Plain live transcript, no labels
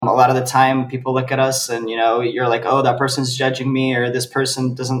A lot of the time people look at us and, you're like, oh, that person's judging me, or this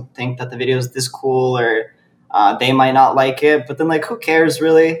person doesn't think that the video is this cool, or they might not like it. But then, like, who cares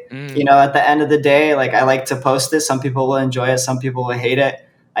really? At the end of the day, like, I like to post it. Some people will enjoy it. Some people will hate it.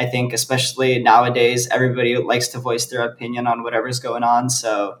 I think especially nowadays, everybody likes to voice their opinion on whatever's going on.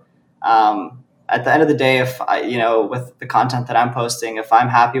 So at the end of the day, if I, with the content that I'm posting, if I'm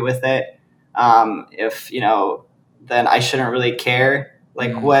happy with it, then I shouldn't really care.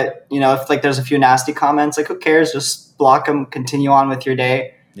 Like what, if like there's a few nasty comments, like who cares? Just block them, continue on with your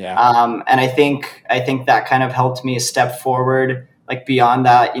day. Yeah. And I think that kind of helped me step forward, like beyond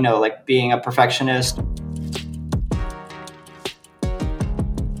that, like being a perfectionist.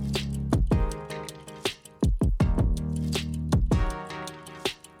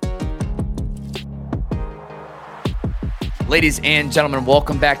 Ladies and gentlemen,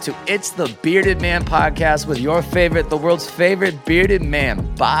 welcome back to It's the Bearded Man podcast with your favorite, the world's favorite bearded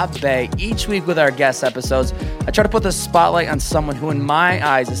man, Bob Bay. Each week with our guest episodes, I try to put the spotlight on someone who, in my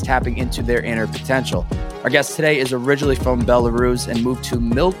eyes, is tapping into their inner potential. Our guest today is originally from Belarus and moved to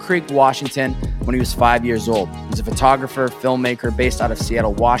Mill Creek, Washington when he was 5 years old. He's a photographer, filmmaker based out of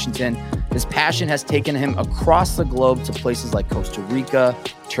Seattle, Washington. His passion has taken him across the globe to places like Costa Rica,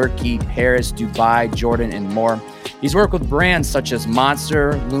 Turkey, Paris, Dubai, Jordan, and more. He's worked with brands such as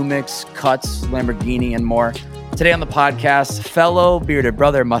Monster, Lumix, Cuts, Lamborghini, and more. Today on the podcast, fellow bearded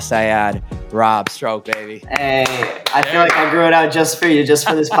brother, must I add, Rob Strok, baby. Hey, I feel like I grew it out just for you, just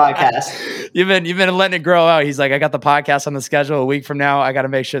for this podcast. You've been letting it grow out. He's like, I got the podcast on the schedule a week from now. I got to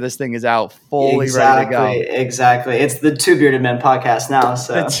make sure this thing is out fully ready to go. Exactly. It's the Two Bearded Men podcast now.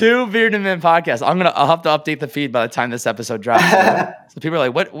 So the Two Bearded Men podcast. I'll have to update the feed by the time this episode drops. So people are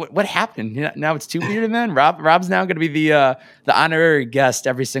like, what happened? Now it's Two Bearded Men? Rob's now going to be the honorary guest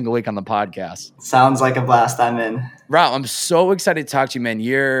every single week on the podcast. Sounds like a blast. I'm in. Rob, I'm so excited to talk to you, man.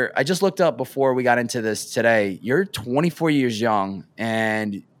 I just looked up before we got into this today. You're 24 years young,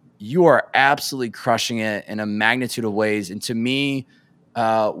 and you are absolutely crushing it in a magnitude of ways. And to me,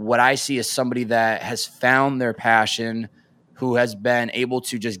 what I see is somebody that has found their passion, who has been able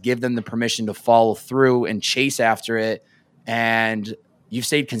to just give them the permission to follow through and chase after it. And you've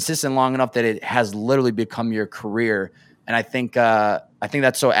stayed consistent long enough that it has literally become your career. And I think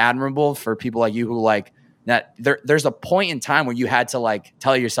that's so admirable for people like you who like that. There's a point in time where you had to like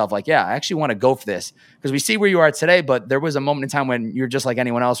tell yourself like, yeah, I actually want to go for this, because we see where you are today. But there was a moment in time when you're just like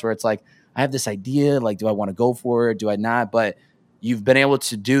anyone else, where it's like, I have this idea, like, do I want to go for it? Do I not? But you've been able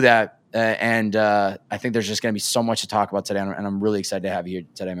to do that. And I think there's just going to be so much to talk about today. And I'm really excited to have you here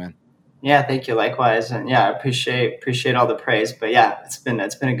today, man. Yeah, thank you. Likewise. And yeah, I appreciate all the praise. But yeah, it's been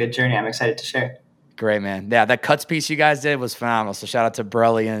a good journey. I'm excited to share. Great, man. Yeah, that Cuts piece you guys did was phenomenal. So shout out to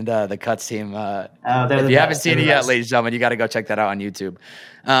Brelly and the Cuts team. If you haven't seen it yet, ladies and gentlemen, you got to go check that out on YouTube.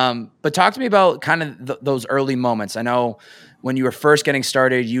 But talk to me about kind of those early moments. I know when you were first getting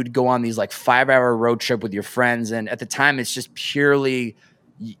started, you'd go on these like 5-hour road trip with your friends. And at the time, it's just purely,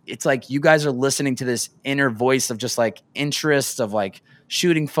 it's like you guys are listening to this inner voice of just like interest of like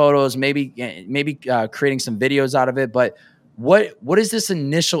shooting photos, maybe creating some videos out of it. But what is this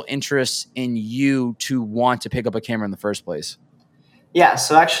initial interest in you to want to pick up a camera in the first place? Yeah,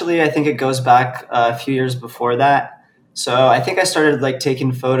 so actually I think it goes back a few years before that. So I think I started like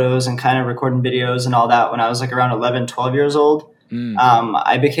taking photos and kind of recording videos and all that when I was like around 11, 12 years old.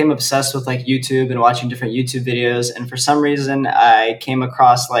 I became obsessed with like YouTube and watching different YouTube videos. And for some reason I came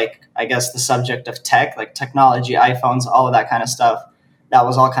across like, I guess the subject of tech, like technology, iPhones, all of that kind of stuff. That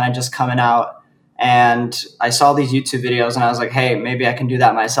was all kind of just coming out. And I saw these YouTube videos and I was like, hey, maybe I can do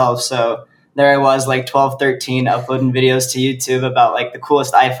that myself. So there I was like 12, 13 uploading videos to YouTube about like the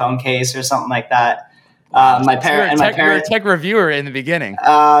coolest iPhone case or something like that. My parents. You were a tech reviewer in the beginning.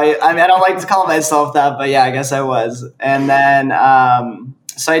 I mean, I don't like to call myself that, but yeah, I guess I was. And then,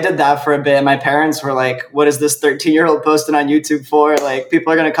 so I did that for a bit. My parents were like, what is this 13-year-old posting on YouTube for? Like,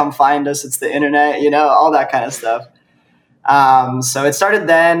 people are going to come find us. It's the internet, all that kind of stuff. So it started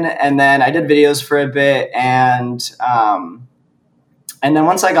then, and then I did videos for a bit, and then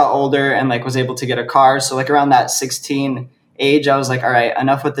once I got older and like was able to get a car, so like around that 16 age, I was like, all right,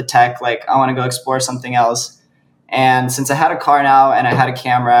 enough with the tech. Like, I want to go explore something else. And since I had a car now and I had a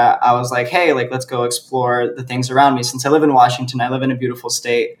camera, I was like, hey, like, let's go explore the things around me. Since I live in Washington, I live in a beautiful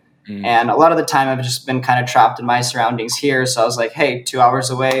state. And a lot of the time I've just been kind of trapped in my surroundings here. So I was like, hey, 2 hours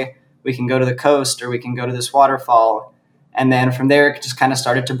away, we can go to the coast or we can go to this waterfall. And then from there, it just kind of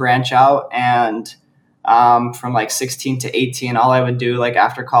started to branch out. And from like 16 to 18, all I would do like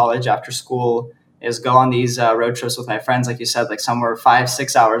after college, after school, is go on these road trips with my friends, like you said, like somewhere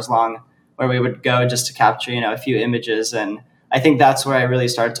 5-6 hours long, where we would go just to capture, a few images. And I think that's where I really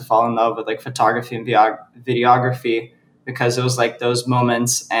started to fall in love with like photography and videography, because it was like those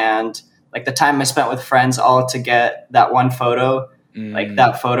moments and like the time I spent with friends all to get that one photo. Like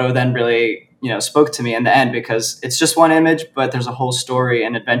that photo then really, spoke to me in the end, because it's just one image, but there's a whole story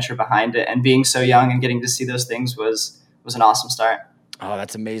and adventure behind it. And being so young and getting to see those things was an awesome start. Oh,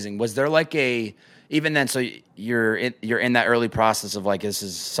 that's amazing. Was there like even then, so you're in that early process of like, this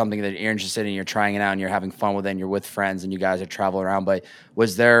is something that you're interested in, you're trying it out and you're having fun with it and you're with friends and you guys are traveling around, but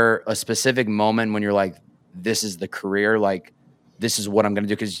was there a specific moment when you're like, this is the career, like this is what I'm going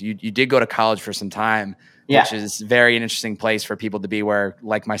to do? Cause you did go to college for some time, which is very interesting place for people to be, where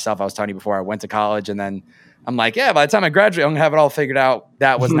like myself, I was telling you before, I went to college and then I'm like, yeah, by the time I graduate, I'm gonna have it all figured out.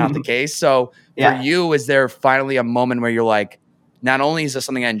 That was not the case. So for you, is there finally a moment where you're like, not only is this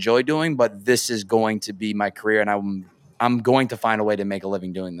something I enjoy doing, but this is going to be my career and I'm going to find a way to make a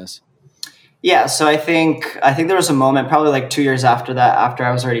living doing this? Yeah, so I think there was a moment probably like 2 years after that, after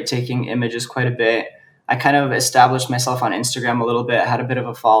I was already taking images quite a bit. I kind of established myself on Instagram a little bit, had a bit of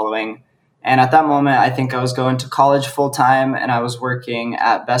a following. And at that moment, I think I was going to college full time and I was working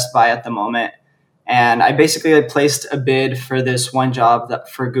at Best Buy at the moment. And I basically like placed a bid for this one job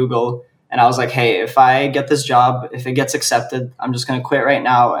for Google. And I was like, hey, if I get this job, if it gets accepted, I'm just going to quit right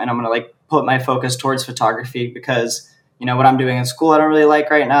now. And I'm going to like put my focus towards photography, because, what I'm doing in school, I don't really like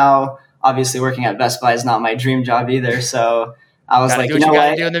right now. Obviously working at Best Buy is not my dream job either. So I was gotta like, do what you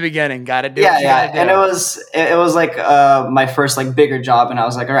gotta do in the beginning. Gotta do what you gotta do. And it was like my first like bigger job. And I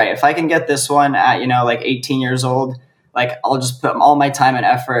was like, all right, if I can get this one at, like 18 years old, like I'll just put all my time and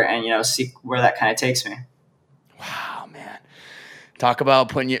effort and, see where that kind of takes me. Wow, man. Talk about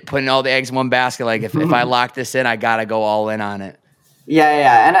putting all the eggs in one basket. Like if I lock this in, I gotta go all in on it.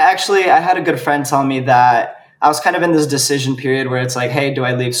 Yeah. And actually I had a good friend tell me that I was kind of in this decision period where it's like, hey, do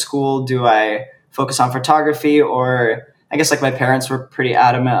I leave school? Do I focus on photography? Or I guess like my parents were pretty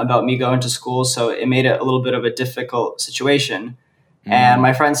adamant about me going to school. So it made it a little bit of a difficult situation. And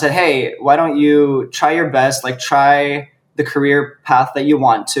my friend said, hey, why don't you try your best? Like try the career path that you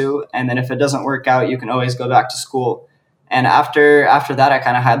want to. And then if it doesn't work out, you can always go back to school. And after that, I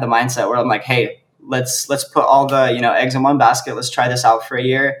kind of had the mindset where I'm like, hey, let's put all the, eggs in one basket. Let's try this out for a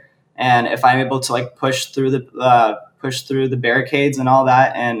year. And if I'm able to like push through the barricades and all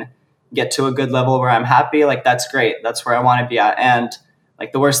that and get to a good level where I'm happy, like that's great. That's where I want to be at. And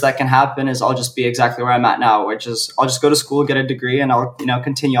like the worst that can happen is I'll just be exactly where I'm at now, which is I'll just go to school, get a degree, and I'll,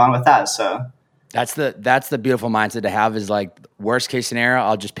 continue on with that. So that's the beautiful mindset to have, is like worst case scenario,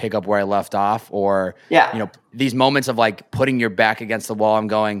 I'll just pick up where I left off. Or, these moments of like putting your back against the wall, I'm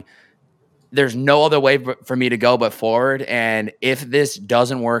going, there's no other way for me to go but forward. And if this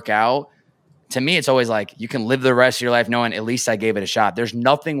doesn't work out, to me, it's always like you can live the rest of your life knowing at least I gave it a shot. There's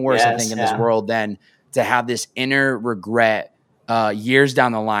nothing worse, I think, in this world than to have this inner regret years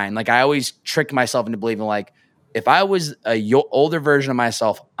down the line. Like I always trick myself into believing like if I was a older version of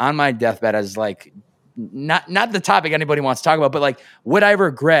myself on my deathbed, as like not the topic anybody wants to talk about, but like would I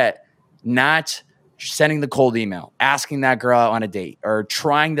regret not sending the cold email, asking that girl out on a date, or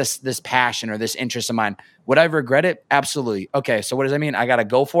trying this passion or this interest of mine? Would I regret it? Absolutely. Okay, so what does that mean? I got to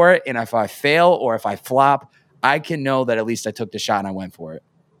go for it. And if I fail or if I flop, I can know that at least I took the shot and I went for it.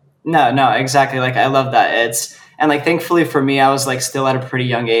 No, exactly. Like I love that. And like thankfully for me, I was like still at a pretty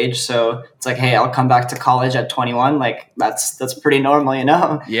young age. So it's like, hey, I'll come back to college at 21. Like that's pretty normal,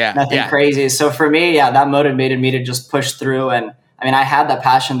 Yeah. Nothing crazy. So for me, that motivated me to just push through. And I mean, I had that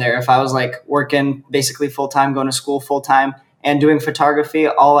passion there. If I was like working basically full time, going to school full time and doing photography,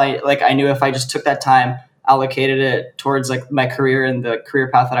 I knew if I just took that time, allocated it towards like my career and the career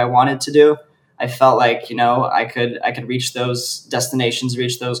path that I wanted to do, I felt like, I could reach those destinations,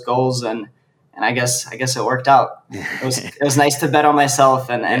 reach those goals. And I guess it worked out. It was nice to bet on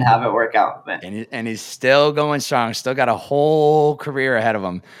myself and have it work out. But and he's still going strong. Still got a whole career ahead of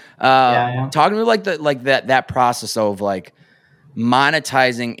him. Talking to me like that process of like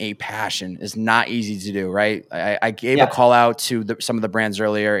monetizing a passion is not easy to do, right? I gave a call out to some of the brands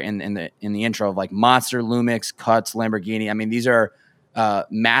earlier in the intro of like Monster, Lumix, Cuts, Lamborghini. I mean, these are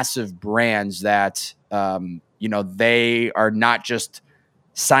massive brands that they are not just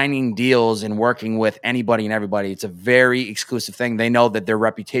signing deals and working with anybody and everybody. It's a very exclusive thing. They know that their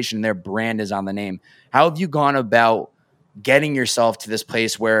reputation, their brand is on the name. How have you gone about getting yourself to this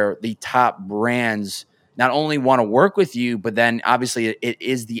place where the top brands not only want to work with you, but then obviously it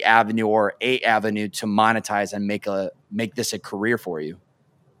is the avenue or a avenue to monetize and make this a career for you?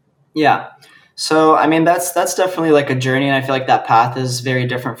 Yeah. So, I mean, that's definitely like a journey. And I feel like that path is very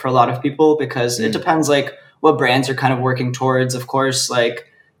different for a lot of people because it depends like what brands you're kind of working towards. Of course, like,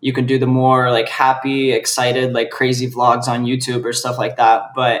 you can do the more like happy, excited, like crazy vlogs on YouTube or stuff like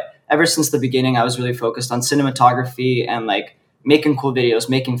that. But ever since the beginning, I was really focused on cinematography and like making cool videos,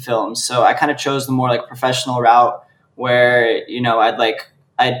 making films. So I kind of chose the more like professional route where,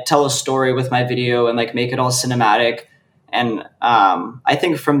 I'd tell a story with my video and like make it all cinematic. And I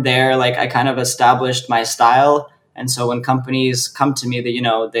think from there, like I kind of established my style. And so when companies come to me,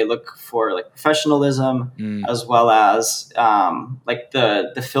 that they look for like professionalism as well as like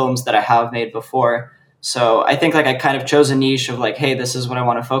the films that I have made before. So I think like I kind of chose a niche of like, hey, this is what I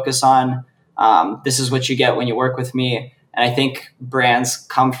want to focus on. This is what you get when you work with me. And I think brands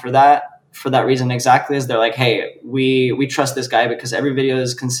come for that reason exactly, is they're like, hey, we trust this guy because every video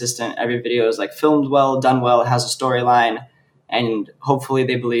is consistent. Every video is like filmed well, done well, has a storyline, and hopefully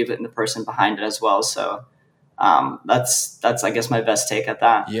they believe in the person behind it as well. So that's I guess my best take at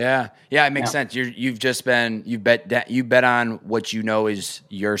that. Yeah, it makes sense. You bet on what you know is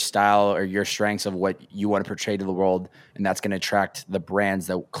your style or your strengths of what you want to portray to the world, and that's going to attract the brands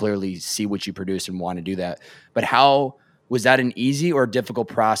that clearly see what you produce and want to do that. But how was that an easy or difficult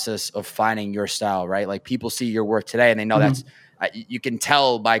process of finding your style? Right, like people see your work today and they know that's you can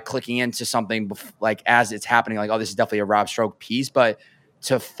tell by clicking into something like as it's happening, like, oh, this is definitely a Rob Strok piece, but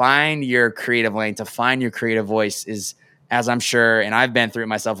to find your creative lane, to find your creative voice is, as I'm sure, and I've been through it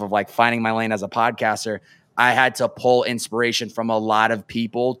myself of like finding my lane as a podcaster, I had to pull inspiration from a lot of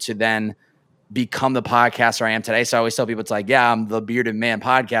people to then become the podcaster I am today. So I always tell people, it's like, yeah, I'm the Bearded Man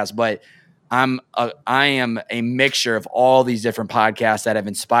podcast, but I am a mixture of all these different podcasts that have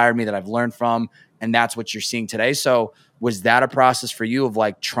inspired me, that I've learned from, and that's what you're seeing today. So was that a process for you of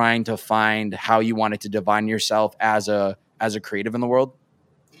like trying to find how you wanted to define yourself as a creative in the world?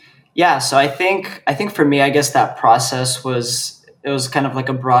 Yeah, so I think for me, I guess that process was kind of like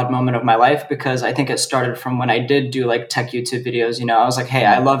a broad moment of my life, because I think it started from when I did do like tech YouTube videos. I was like, hey,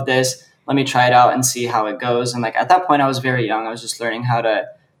 I love this. Let me try it out and see how it goes. And like at that point, I was very young. I was just learning how to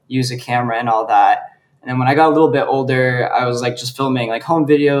use a camera and all that. And then when I got a little bit older, I was like just filming like home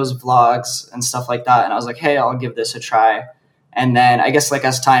videos, vlogs, and stuff like that. And I was like, hey, I'll give this a try. And then I guess like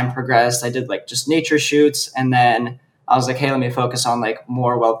as time progressed, I did like just nature shoots, and then I was like, hey, let me focus on like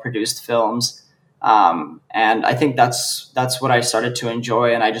more well-produced films. And I think that's what I started to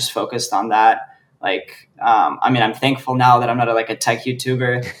enjoy, and I just focused on that. Like, I'm thankful now that I'm not like a tech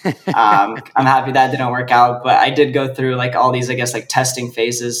YouTuber. I'm happy that didn't work out, but I did go through like all these, I guess, like testing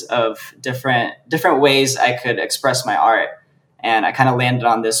phases of different ways I could express my art, and I kind of landed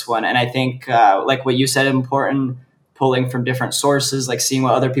on this one. And I think, like what you said, important, pulling from different sources, like seeing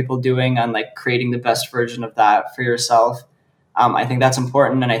what other people doing and like creating the best version of that for yourself. I think that's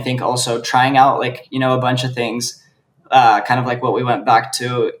important. And I think also trying out like, a bunch of things, kind of like what we went back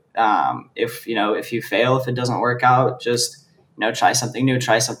to. If you fail, if it doesn't work out, just, try something new,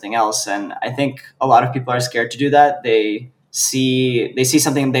 try something else. And I think a lot of people are scared to do that. They see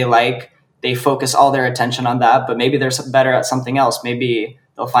something they like, they focus all their attention on that, but maybe they're better at something else. Maybe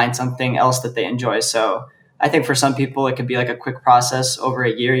they'll find something else that they enjoy. So I think for some people, it could be like a quick process over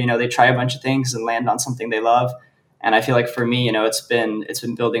a year. They try a bunch of things and land on something they love. And I feel like for me, it's been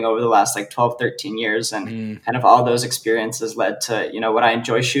building over the last like 12, 13 years. And kind of all those experiences led to, what I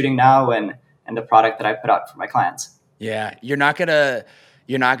enjoy shooting now and the product that I put out for my clients. Yeah. You're not going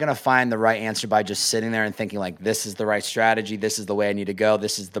to find the right answer by just sitting there and thinking like, this is the right strategy. This is the way I need to go.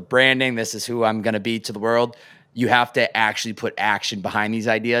 This is the branding. This is who I'm going to be to the world. You have to actually put action behind these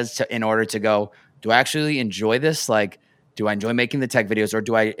ideas in order to go, do I actually enjoy this? Like, do I enjoy making the tech videos, or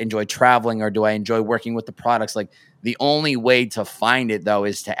do I enjoy traveling, or do I enjoy working with the products? Like, the only way to find it though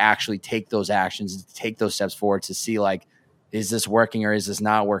is to actually take those actions, to take those steps forward to see like, is this working or is this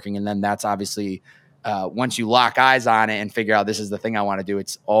not working? And then that's obviously once you lock eyes on it and figure out this is the thing I want to do,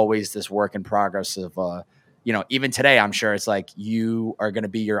 it's always this work in progress of, even today, I'm sure it's like you are going to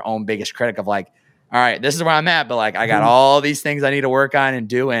be your own biggest critic of like, all right, this is where I'm at, but like I got all these things I need to work on and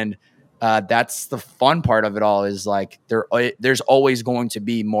do. And that's the fun part of it all, is like there's always going to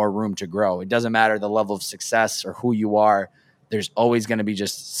be more room to grow. It doesn't matter the level of success or who you are. There's always going to be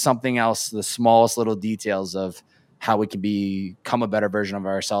just something else, the smallest little details of how we can become a better version of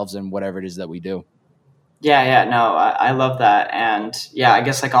ourselves in whatever it is that we do. Yeah, no, I love that. And yeah, I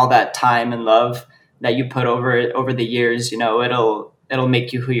guess like all that time and love that you put over the years, it'll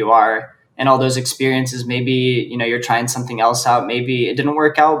make you who you are. And all those experiences, maybe, you're trying something else out, maybe it didn't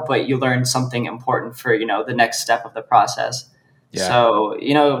work out, but you learned something important for, the next step of the process. Yeah.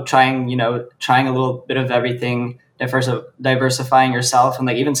 So, trying a little bit of everything, diversifying yourself. And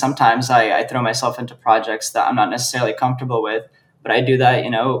like, even sometimes I throw myself into projects that I'm not necessarily comfortable with, but I do that,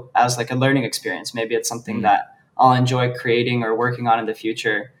 as like a learning experience. Maybe it's something that I'll enjoy creating or working on in the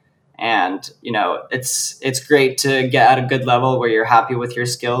future. And it's great to get at a good level where you're happy with your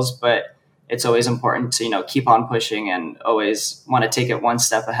skills, but it's always important to keep on pushing and always want to take it one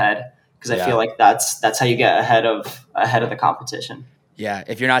step ahead, because I feel Yeah. like that's how you get ahead of the competition. Yeah.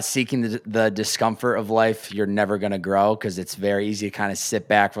 If you're not seeking the discomfort of life, you're never going to grow, because it's very easy to kind of sit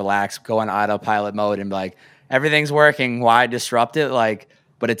back, relax, go on autopilot mode and be like, everything's working. Why disrupt it? Like,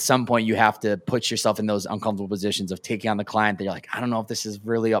 but at some point you have to put yourself in those uncomfortable positions of taking on the client that you're like, I don't know if this is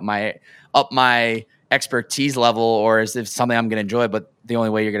really up my expertise level, or is it something I'm going to enjoy? But the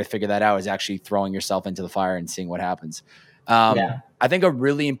only way you're going to figure that out is actually throwing yourself into the fire and seeing what happens. Yeah. I think a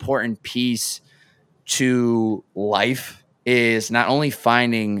really important piece to life is not only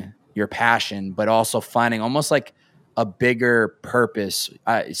finding your passion, but also finding almost like a bigger purpose.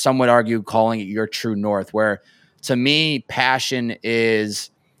 Some would argue calling it your true north, where to me, passion is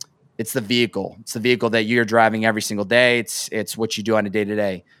it's the vehicle. It's the vehicle that you're driving every single day. It's what you do on a day to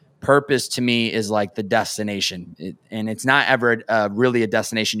day. Purpose to me is like the destination, and it's not ever really a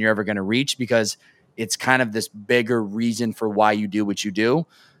destination you're ever going to reach, because it's kind of this bigger reason for why you do what you do.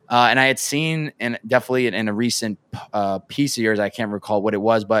 And I had seen, and definitely in a recent piece of yours, I can't recall what it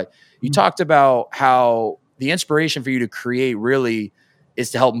was, but you talked about how the inspiration for you to create really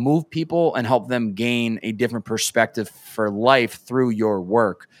is to help move people and help them gain a different perspective for life through your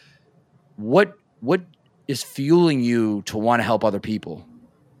work. What is fueling you to want to help other people?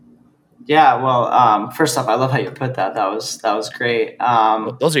 Yeah, well, first off, I love how you put that. That was great.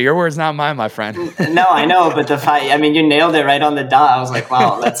 Those are your words, not mine, my friend. No, I know, but I mean, you nailed it right on the dot. I was like,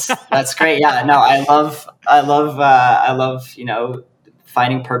 wow, that's great. Yeah, no, I love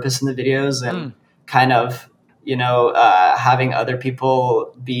finding purpose in the videos and kind of having other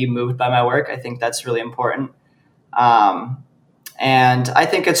people be moved by my work. I think that's really important. Um, and I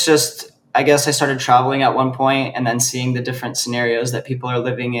think it's just, I guess I started traveling at one point and then seeing the different scenarios that people are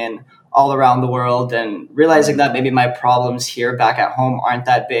living in all around the world, and realizing that maybe my problems here back at home aren't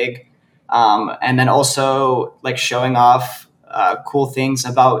that big. And then also like showing off cool things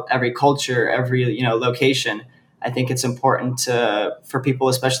about every culture, every location. I think it's important for people,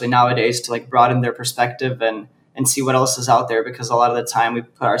 especially nowadays, to like broaden their perspective and see what else is out there, because a lot of the time we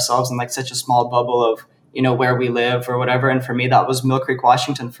put ourselves in like such a small bubble of where we live or whatever. And for me, that was Mill Creek,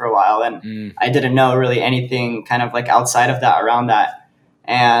 Washington for a while. And I didn't know really anything kind of like outside of that, around that.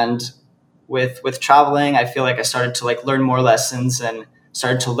 And with traveling, I feel like I started to like learn more lessons and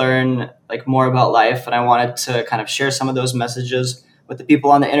started to learn like more about life. And I wanted to kind of share some of those messages with the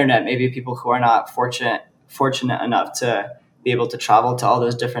people on the internet, maybe people who are not fortunate enough to be able to travel to all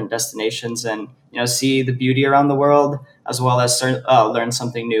those different destinations and see the beauty around the world, as well as learn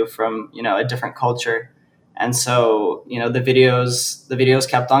something new from a different culture. And so the videos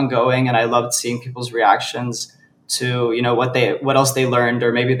kept on going, and I loved seeing people's reactions to what else they learned,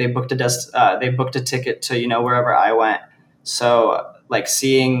 or maybe they booked a ticket to wherever I went. So like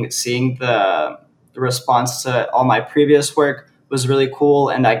seeing the response to all my previous work was really cool,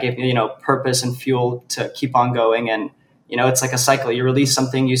 and that gave me purpose and fuel to keep on going. And it's like a cycle. You release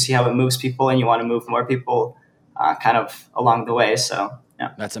something, you see how it moves people, and you want to move more people kind of along the way. So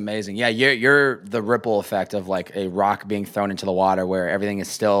yeah. That's amazing. Yeah, you're the ripple effect of like a rock being thrown into the water, where everything is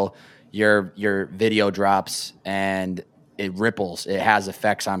still, your video drops and it ripples. It has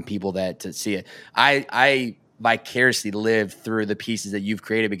effects on people that to see it. I vicariously live through the pieces that you've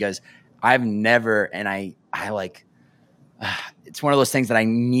created, because I've never, and I like, it's one of those things that I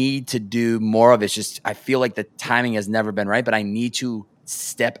need to do more of. It's just, I feel like the timing has never been right, but I need to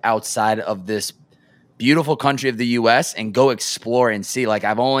step outside of this beautiful country of the US and go explore and see. Like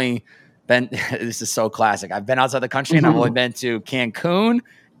I've only been, this is so classic. I've been outside the country and I've only been to Cancun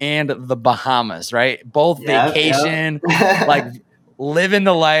and the Bahamas, right? Both vacation, like living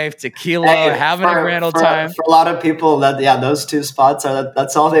the life, tequila, having a grand old time. For a lot of people, those two spots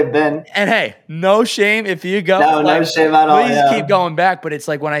that's all they've been. And hey, no shame if you go. No shame at all. Please keep going back. But it's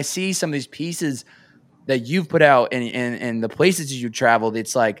like when I see some of these pieces that you've put out and the places you've traveled,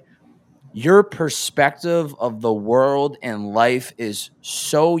 it's like your perspective of the world and life is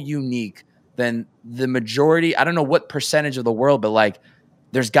so unique than the majority. I don't know what percentage of the world, but like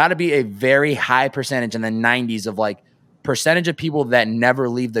there's got to be a very high percentage in the 90s of like percentage of people that never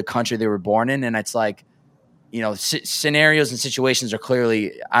leave the country they were born in. And it's like, scenarios and situations are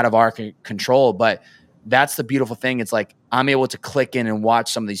clearly out of our control, but that's the beautiful thing. It's like I'm able to click in and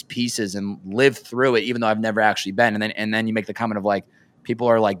watch some of these pieces and live through it, even though I've never actually been. And then you make the comment of like, people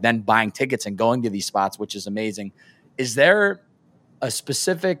are like then buying tickets and going to these spots, which is amazing. Is there a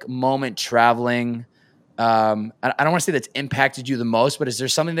specific moment traveling? I don't want to say that's impacted you the most, but is there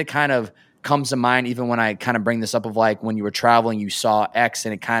something that kind of comes to mind, even when I kind of bring this up of like when you were traveling, you saw X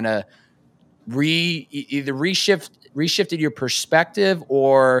and it kind of either reshifted your perspective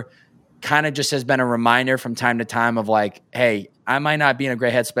or kind of just has been a reminder from time to time of like, hey, I might not be in a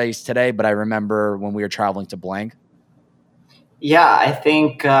great headspace today, but I remember when we were traveling to blank? Yeah, I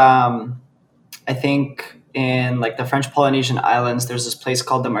think in like the French Polynesian Islands, there's this place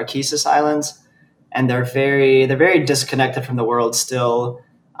called the Marquesas Islands, and they're very disconnected from the world still.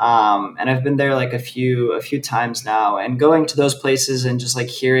 And I've been there like a few times now, and going to those places and just like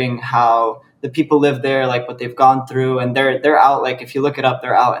hearing how the people live there, like what they've gone through, and they're out, like if you look it up,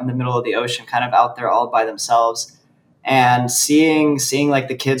 they're out in the middle of the ocean, kind of out there all by themselves, and seeing like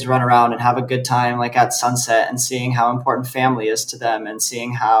the kids run around and have a good time like at sunset, and seeing how important family is to them, and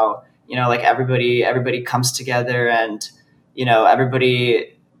seeing how like everybody comes together, and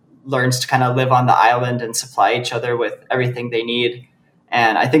everybody learns to kind of live on the island and supply each other with everything they need.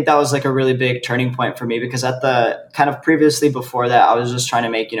 And I think that was like a really big turning point for me, because at the kind of previously before that, I was just trying to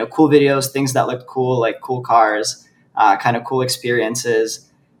make cool videos, things that looked cool, like cool cars, kind of cool experiences.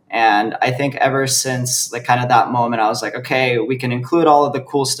 And I think ever since like kind of that moment, I was like, okay, we can include all of the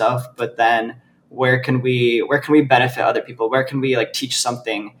cool stuff, but then where can we benefit other people? Where can we like teach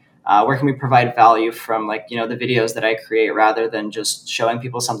something? Where can we provide value from like the videos that I create, rather than just showing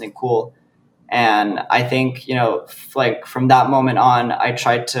people something cool? And I think like from that moment on, I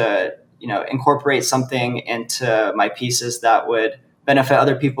tried to incorporate something into my pieces that would benefit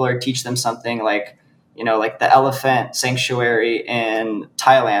other people or teach them something, like the elephant sanctuary in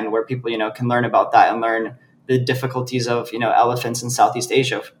Thailand, where people can learn about that and learn the difficulties of elephants in Southeast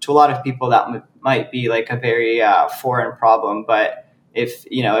Asia. To a lot of people, that might be like a very foreign problem, but if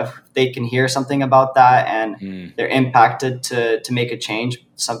they can hear something about that, and they're impacted to make a change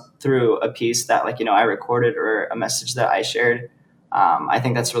through a piece that I recorded, or a message that I shared, I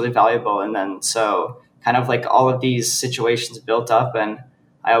think that's really valuable. And then so kind of like all of these situations built up, and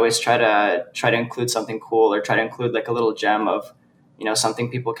I always try to include something cool, or try to include like a little gem of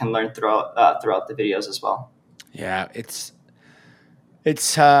something people can learn throughout the videos as well. Yeah, it's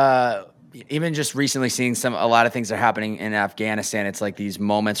even just recently seeing a lot of things that are happening in Afghanistan. It's like these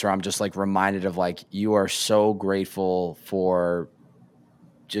moments where I'm just like reminded of like, you are so grateful for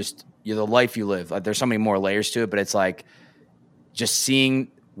just the life you live. Like, there's so many more layers to it, but it's like just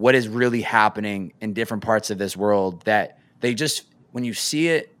seeing what is really happening in different parts of this world, that they just, when you see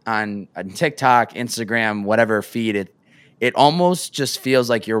it on TikTok, Instagram, whatever feed, it almost just feels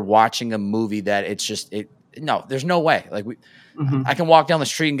like you're watching a movie that no, there's no way. Like I can walk down the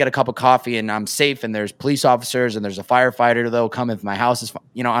street and get a cup of coffee and I'm safe, and there's police officers and there's a firefighter that'll come if my house is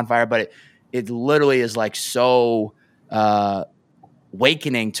on fire. But it literally is like so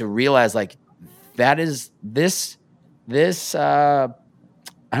awakening to realize like that is this I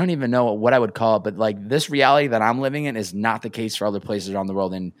don't even know what I would call it, but like this reality that I'm living in is not the case for other places around the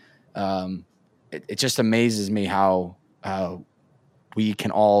world. And it just amazes me how we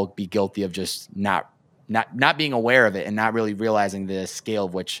can all be guilty of just not being aware of it, and not really realizing the scale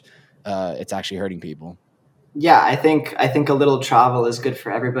of which it's actually hurting people. Yeah, I think a little travel is good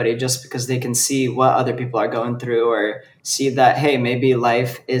for everybody, just because they can see what other people are going through, or see that hey, maybe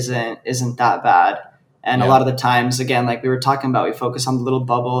life isn't that bad. And a Yeah. lot of the times, again, like we were talking about, we focus on the little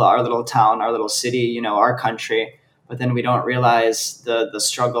bubble, our little town, our little city, our country, but then we don't realize the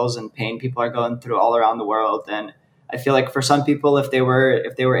struggles and pain people are going through all around the world. And I feel like for some people, if they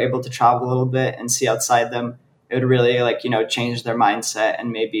were able to travel a little bit and see outside them, it would really like change their mindset,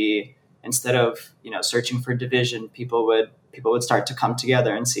 and maybe instead of searching for division, people would start to come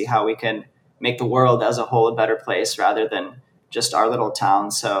together and see how we can make the world as a whole a better place, rather than just our little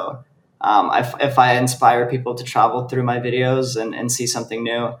town. So if I inspire people to travel through my videos and see something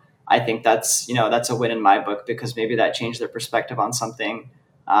new, I think that's a win in my book, because maybe that changed their perspective on something.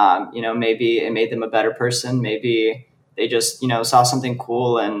 Maybe it made them a better person. Maybe they just saw something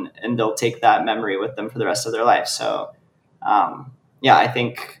cool, and they'll take that memory with them for the rest of their life. So yeah, I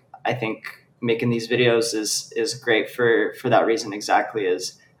think making these videos is great for that reason exactly.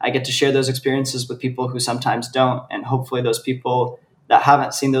 Is I get to share those experiences with people who sometimes don't, and hopefully those people that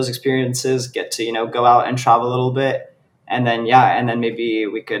haven't seen those experiences get to go out and travel a little bit, and then maybe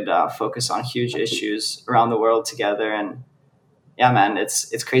we could focus on huge issues around the world together. And yeah, man,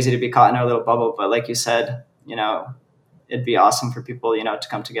 it's crazy to be caught in our little bubble, but like you said, it'd be awesome for people to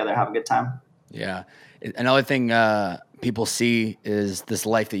come together and have a good time. Yeah. Another thing people see is this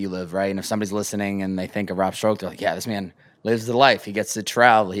life that you live, right? And if somebody's listening and they think of Rob Strok, they're like, yeah, this man lives the life. He gets to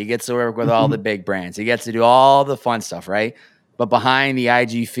travel. He gets to work with all the big brands. He gets to do all the fun stuff, right? But behind the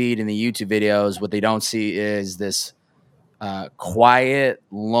IG feed and the YouTube videos, what they don't see is this quiet,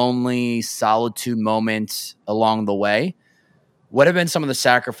 lonely, solitude moments along the way. What have been some of the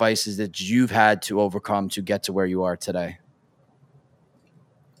sacrifices that you've had to overcome to get to where you are today?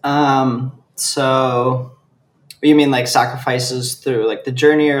 So you mean like sacrifices through like the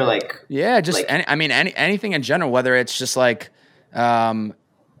journey or Yeah, just like anything in general, whether it's just like, um,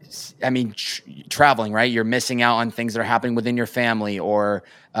 traveling, right? You're missing out on things that are happening within your family, or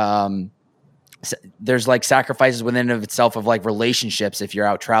um, there's like sacrifices within of itself of like relationships if you're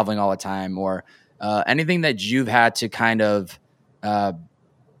out traveling all the time, or anything that you've had to kind of uh,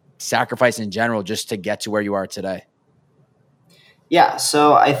 sacrifice in general just to get to where you are today. Yeah,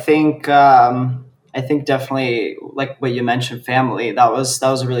 so I think definitely like what you mentioned, family. That was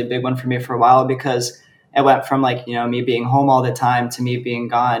a really big one for me for a while because it went from like me being home all the time to me being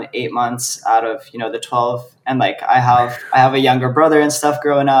gone 8 months out of the 12, and like I have a younger brother and stuff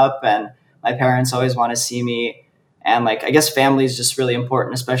growing up, and my parents always want to see me, and like I guess family is just really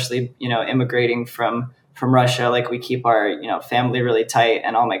important, especially immigrating from Russia. Like we keep our family really tight,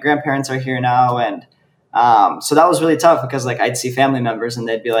 and all my grandparents are here now, and so that was really tough because like I'd see family members and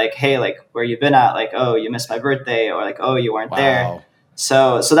they'd be like, "Hey, like where you been at? Like, oh, you missed my birthday," or like, "Oh, you weren't there." Wow.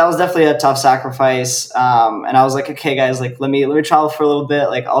 So that was definitely a tough sacrifice. And I was like, "Okay, guys, like let me travel for a little bit.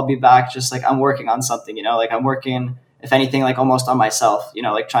 Like I'll be back. Just like I'm working on something, like I'm working, if anything, like almost on myself.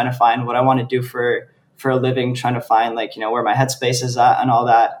 Like trying to find what I want to do for a living, trying to find like where my headspace is at and all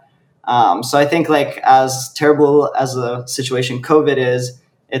that." So I think like as terrible as a situation COVID is,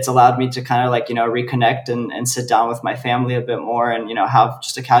 it's allowed me to kind of like reconnect and sit down with my family a bit more, and have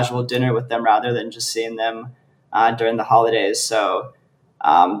just a casual dinner with them rather than just seeing them during the holidays. So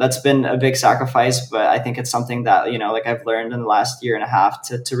that's been a big sacrifice, but I think it's something that like I've learned in the last year and a half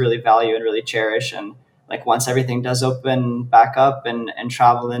to really value and really cherish. And like once everything does open back up and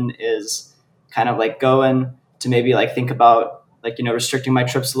traveling is kind of like going, to maybe like think about like restricting my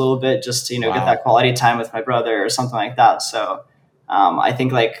trips a little bit just to get that Wow. quality time with my brother or something like that. So I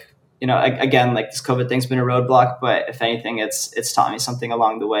think like again, like this COVID thing's been a roadblock, but if anything, it's taught me something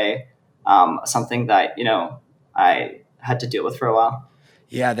along the way, something that I had to deal with for a while.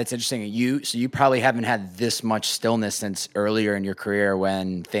 Yeah, that's interesting. So you probably haven't had this much stillness since earlier in your career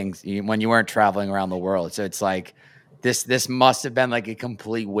when when you weren't traveling around the world. So it's like this must have been like a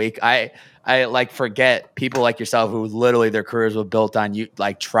complete wake. I like forget people like yourself who literally their careers were built on you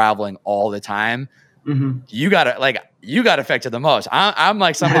like traveling all the time. Hmm. You got affected the most. I'm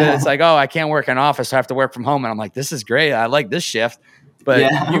like somebody that's like, oh, I can't work in office, so I have to work from home, and I'm like, this is great. I like this shift. But you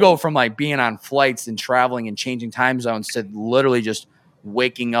Yeah. go from like being on flights and traveling and changing time zones to literally just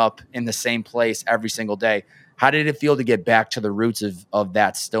waking up in the same place every single day. How did it feel to get back to the roots of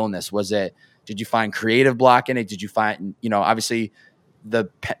that stillness? Did you find creative block in it? Did you find, obviously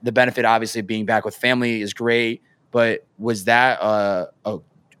the benefit obviously of being back with family is great, but was that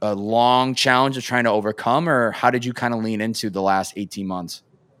a long challenge of trying to overcome, or how did you kind of lean into the last 18 months?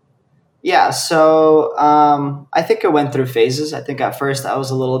 Yeah, so I think it went through phases. I think at first I was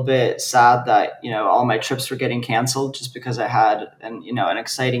a little bit sad that all my trips were getting canceled just because I had an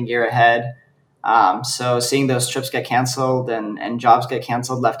exciting year ahead. So seeing those trips get canceled and jobs get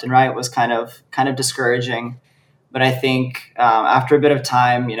canceled left and right was kind of discouraging. But I think after a bit of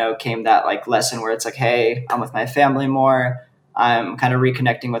time, came that like lesson where it's like, hey, I'm with my family more. I'm kind of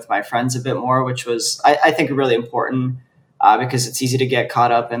reconnecting with my friends a bit more, which was I think really important because it's easy to get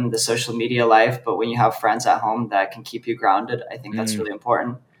caught up in the social media life. But when you have friends at home that can keep you grounded, I think that's Mm, really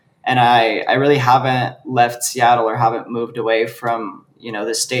important. And I really haven't left Seattle or haven't moved away from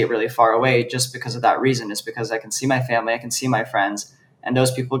the state really far away just because of that reason. It's because I can see my family, I can see my friends, and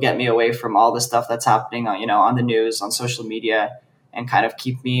those people get me away from all the stuff that's happening on on the news, on social media, and kind of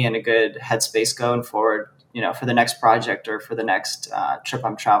keep me in a good headspace going forward, for the next project or for the next trip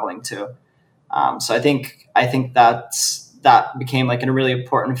I'm traveling to. So I think that became like a really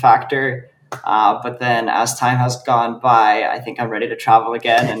important factor. But then as time has gone by, I think I'm ready to travel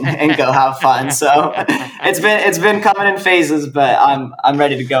again and go have fun. So it's been coming in phases, but I'm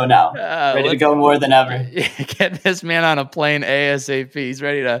ready to go now. Ready to let's go more than ever. get this man on a plane ASAP. He's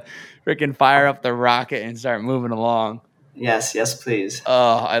ready to freaking fire up the rocket and start moving along. Yes, yes, please.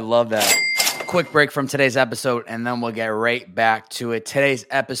 Oh, I love that. Quick break from today's episode, and then we'll get right back to it. Today's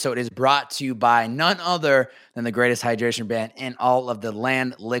episode is brought to you by none other than the greatest hydration brand in all of the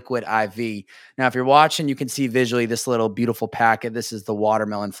land, Liquid IV. Now, if you're watching, you can see visually this little beautiful packet. This is the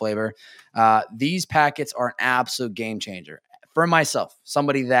watermelon flavor. These packets are an absolute game changer. For myself,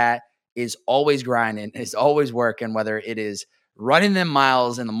 somebody that is always grinding, is always working, whether it is running them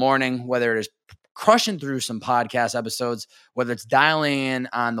miles in the morning, whether it is crushing through some podcast episodes, whether it's dialing in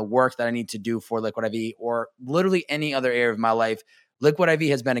on the work that I need to do for Liquid IV or literally any other area of my life, Liquid IV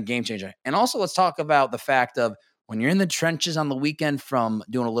has been a game changer. And also, let's talk about the fact of when you're in the trenches on the weekend from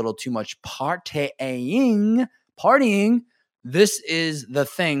doing a little too much partying, this is the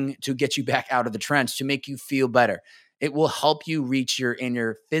thing to get you back out of the trench, to make you feel better. It will help you reach your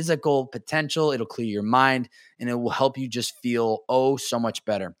inner physical potential. It'll clear your mind, and it will help you just feel so much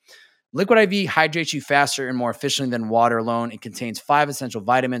better. Liquid IV hydrates you faster and more efficiently than water alone. It contains 5 essential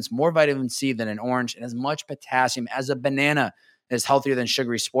vitamins, more vitamin C than an orange, and as much potassium as a banana. It is healthier than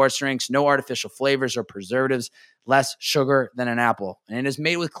sugary sports drinks, no artificial flavors or preservatives, less sugar than an apple. And it is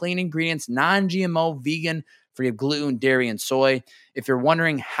made with clean ingredients, non-GMO, vegan, free of gluten, dairy, and soy. If you're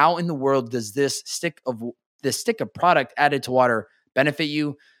wondering how in the world does this stick of product added to water benefit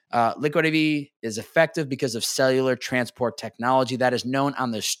you, Liquid IV is effective because of cellular transport technology that is known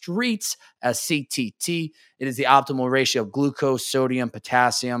on the streets as CTT. It is the optimal ratio of glucose, sodium,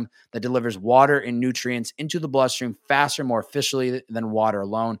 potassium that delivers water and nutrients into the bloodstream faster, more efficiently than water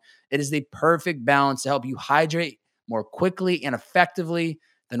alone. It is the perfect balance to help you hydrate more quickly and effectively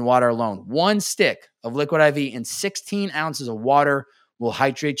than water alone. 1 stick of Liquid IV and 16 ounces of water will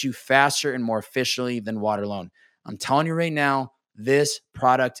hydrate you faster and more efficiently than water alone. I'm telling you right now, this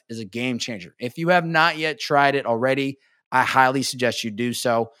product is a game changer. If you have not yet tried it already, I highly suggest you do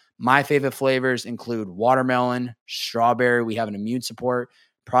so. My favorite flavors include watermelon, strawberry. We have an immune support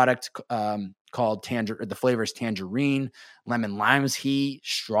product called Tangerine. The flavor is tangerine, lemon lime's heat,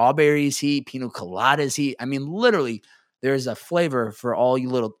 strawberries heat, pina coladas heat. I mean, literally, there's a flavor for all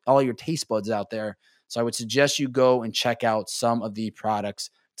your taste buds out there. So I would suggest you go and check out some of the products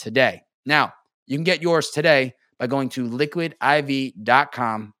today. Now, you can get yours today by going to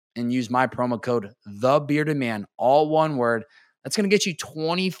liquidiv.com and use my promo code TheBeardedMan, all one word. That's going to get you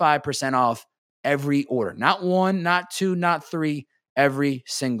 25% off every order. Not 1, not 2, not 3, every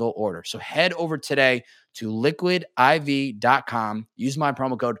single order. So head over today to liquidiv.com, use my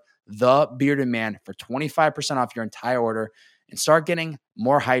promo code TheBeardedMan for 25% off your entire order and start getting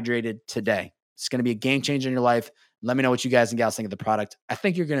more hydrated today. It's going to be a game changer in your life. Let me know what you guys and gals think of the product. I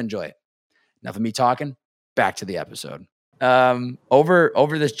think you're going to enjoy it. Enough of me talking. Back to the episode.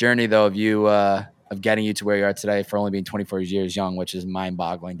 Over this journey though of you of getting you to where you are today for only being 24 years young, which is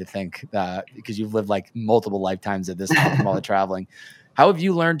mind-boggling to think because you've lived like multiple lifetimes at this point from all the traveling. How have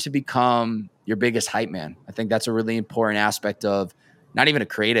you learned to become your biggest hype man? I think that's a really important aspect of not even a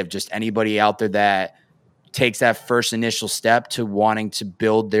creative, just anybody out there that takes that first initial step to wanting to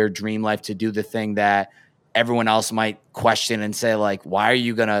build their dream life, to do the thing that everyone else might question and say, like, why are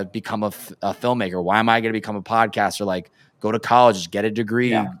you going to become a filmmaker? Why am I going to become a podcaster? Like, go to college, get a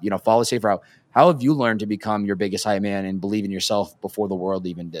degree, follow the safe route. How have you learned to become your biggest hype man and believe in yourself before the world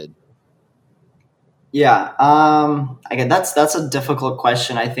even did? Yeah. Again, that's a difficult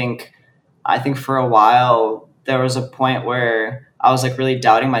question. I think for a while there was a point where I was like really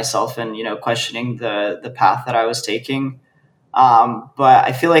doubting myself and, questioning the path that I was taking. But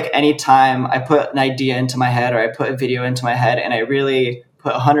I feel like anytime I put an idea into my head or I put a video into my head and I really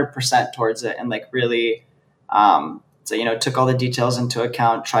put 100% towards it and like really, took all the details into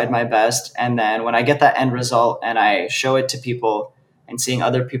account, tried my best. And then when I get that end result and I show it to people and seeing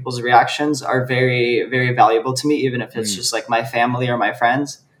other people's reactions are very, very valuable to me, even if it's just like my family or my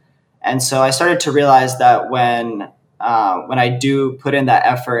friends. And so I started to realize that when I do put in that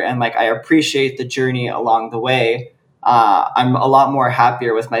effort and like I appreciate the journey along the way, I'm a lot more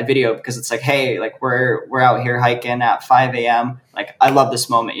happier with my video because it's like, hey, like we're out here hiking at 5 a.m. Like I love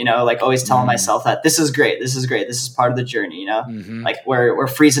this moment, like always telling myself that this is great. This is part of the journey, like we're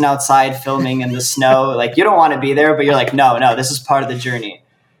freezing outside filming in the snow. Like you don't want to be there, but you're like, no, this is part of the journey.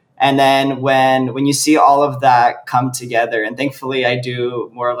 And then when you see all of that come together, and thankfully I do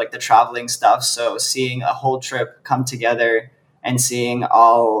more of like the traveling stuff. So seeing a whole trip come together and seeing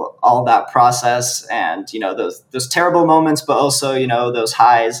all that process and, those terrible moments, but also, those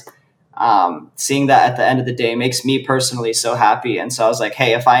highs, seeing that at the end of the day makes me personally so happy. And so I was like,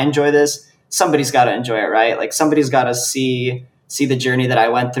 hey, if I enjoy this, somebody's got to enjoy it, right? Like somebody's got to see the journey that I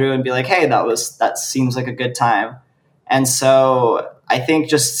went through and be like, hey, that seems like a good time. And so I think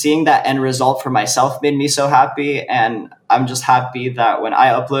just seeing that end result for myself made me so happy. And I'm just happy that when I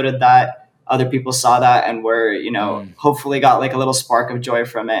uploaded that, other people saw that and were, hopefully got like a little spark of joy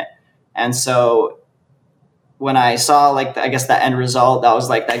from it. And so when I saw like, I guess that end result,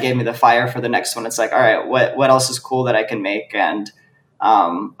 that gave me the fire for the next one. It's like, all right, what else is cool that I can make? And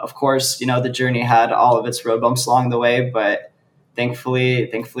of course, the journey had all of its road bumps along the way, but thankfully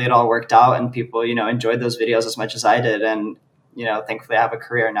it all worked out and people, enjoyed those videos as much as I did. And thankfully I have a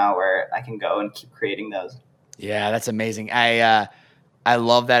career now where I can go and keep creating those. Yeah, that's amazing. I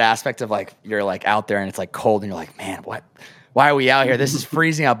love that aspect of like you're like out there and it's like cold and you're like, man, what? Why are we out here? This is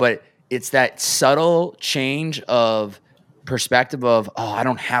freezing out. But it's that subtle change of perspective of, oh, I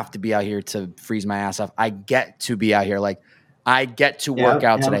don't have to be out here to freeze my ass off. I get to be out here. Like I get to work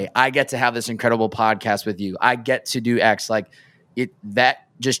Yeah, out yeah. today. I get to have this incredible podcast with you. I get to do X. Like that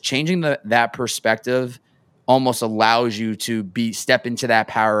just changing that perspective almost allows you to step into that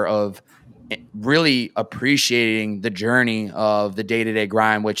power of really appreciating the journey of the day-to-day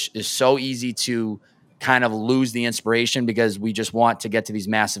grind, which is so easy to kind of lose the inspiration because we just want to get to these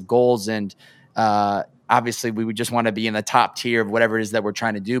massive goals. And obviously we would just want to be in the top tier of whatever it is that we're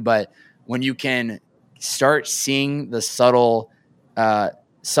trying to do. But when you can start seeing the subtle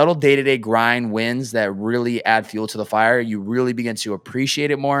day-to-day grind wins that really add fuel to the fire, you really begin to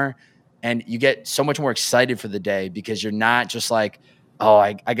appreciate it more. And you get so much more excited for the day because you're not just like, oh,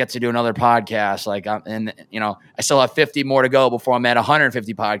 I get to do another podcast. Like, I still have 50 more to go before I'm at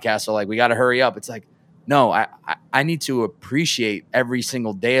 150 podcasts. So like, we got to hurry up. It's like, no, I need to appreciate every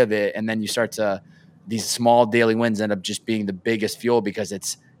single day of it. And then you start to, these small daily wins end up just being the biggest fuel because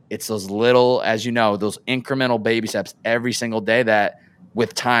it's those little, as you know, those incremental baby steps every single day that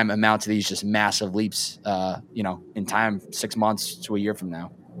with time amount to these just massive leaps, in time, 6 months to a year from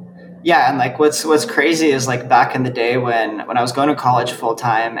now. Yeah, and like what's crazy is like back in the day when I was going to college full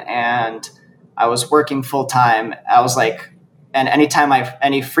time and I was working full time, I was like, and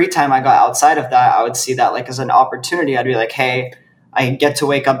any free time I got outside of that, I would see that like as an opportunity. I'd be like, hey, I get to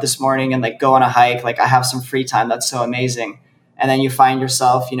wake up this morning and like go on a hike. Like I have some free time. That's so amazing. And then you find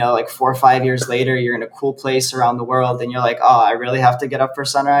yourself, like 4 or 5 years later, you're in a cool place around the world, and you're like, oh, I really have to get up for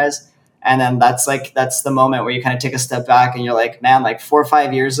sunrise. And then that's the moment where you kind of take a step back and you're like, man, like 4 or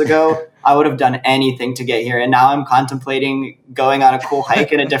 5 years ago, I would have done anything to get here. And now I'm contemplating going on a cool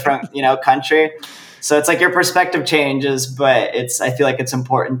hike in a different, country. So it's like your perspective changes, but I feel like it's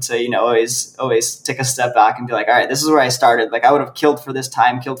important to, always take a step back and be like, all right, this is where I started. Like I would have killed for this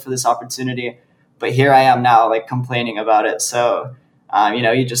time, killed for this opportunity, but here I am now, like complaining about it. So,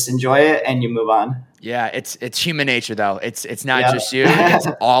 you just enjoy it and you move on. Yeah, it's human nature though. It's not just you, it's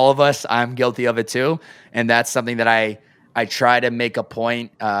all of us. I'm guilty of it too. And that's something that I try to make a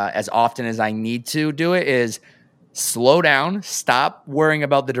point as often as I need to do it is slow down, stop worrying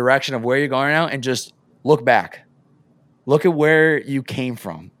about the direction of where you're going now and just look back. Look at where you came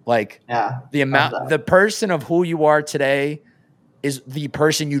from. Like the person of who you are today is the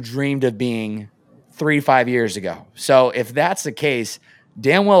person you dreamed of being 3 to 5 years ago. So if that's the case,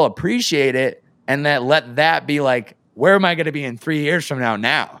 damn well appreciate it. And let that be like, where am I going to be in 3 years from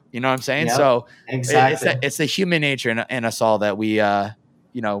now? You know what I'm saying? Yep, so exactly. it's the human nature in us all that we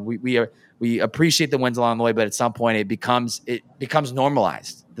appreciate the wins along the way, but at some point it becomes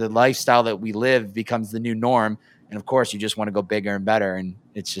normalized. The lifestyle that we live becomes the new norm. And of course you just want to go bigger and better. And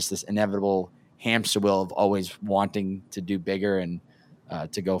it's just this inevitable hamster wheel of always wanting to do bigger and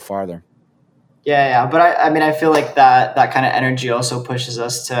to go farther. Yeah. But I feel like that kind of energy also pushes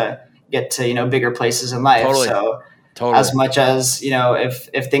us to get to, bigger places in life. Totally. So Totally. As much as,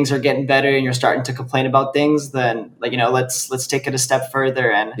 if things are getting better and you're starting to complain about things, then like, let's take it a step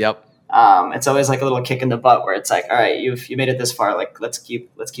further. And it's always like a little kick in the butt where it's like, all right, you made it this far. Like, let's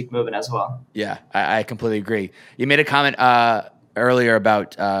keep moving as well. Yeah, I completely agree. You made a comment earlier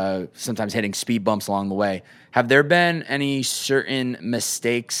about sometimes hitting speed bumps along the way. Have there been any certain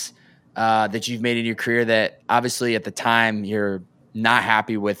mistakes that you've made in your career that obviously at the time you're not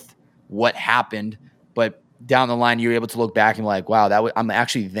happy with what happened, but down the line you're able to look back and be like, wow, I'm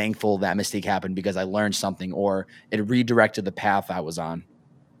actually thankful that mistake happened because I learned something or it redirected the path I was on?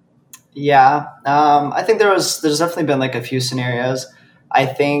 Yeah, I think there's definitely been like a few scenarios. I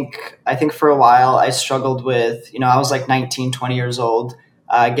think for a while I struggled with, I was like 19, 20 years old,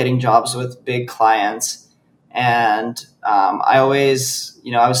 getting jobs with big clients. And I always,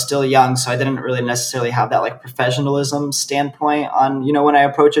 I was still young, so I didn't really necessarily have that like professionalism standpoint on, when I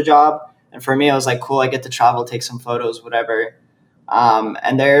approach a job. And for me, I was like, cool, I get to travel, take some photos, whatever.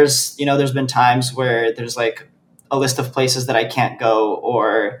 And there's been times where there's like a list of places that I can't go,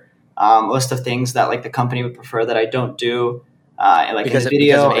 or a list of things that like the company would prefer that I don't do, like in the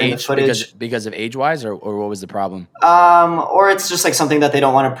video or in the footage. Because of age-wise, or what was the problem? Or it's just like something that they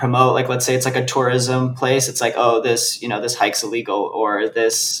don't want to promote. Like, let's say it's like a tourism place. It's like, oh, this hike's illegal, or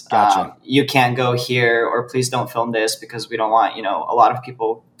this, Gotcha. You can't go here, or please don't film this because we don't want, a lot of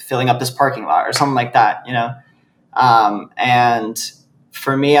people filling up this parking lot or something like that, and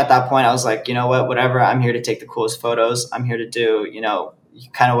for me at that point, I was like, you know what, whatever, I'm here to take the coolest photos. I'm here to do,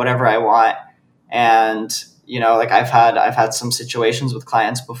 kind of whatever I want. And like I've had some situations with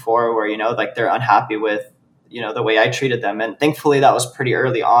clients before where, like they're unhappy with, the way I treated them. And thankfully that was pretty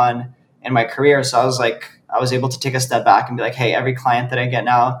early on in my career. So I was able to take a step back and be like, hey, every client that I get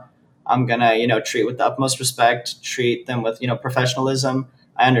now, I'm gonna, treat with the utmost respect, treat them with, professionalism.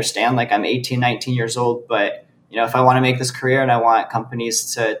 I understand, like I'm 18, 19 years old, but if I want to make this career and I want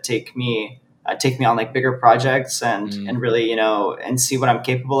companies to take me on like bigger projects and really, and see what I'm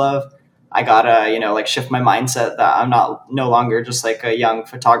capable of, I gotta, like shift my mindset that I'm not no longer just like a young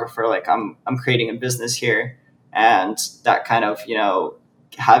photographer. Like I'm creating a business here, and that kind of,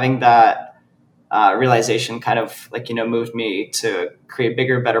 having that realization kind of like, moved me to create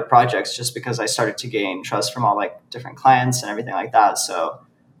bigger, better projects just because I started to gain trust from all like different clients and everything like that. So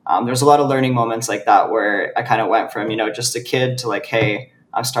there's a lot of learning moments like that where I kind of went from, just a kid to like, hey,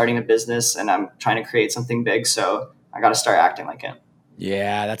 I'm starting a business and I'm trying to create something big. So I got to start acting like it.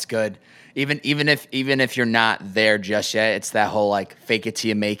 Yeah, that's good. Even if you're not there just yet, it's that whole like fake it till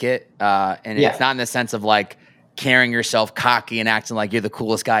you make it. And Yeah. it's not in the sense of like carrying yourself cocky and acting like you're the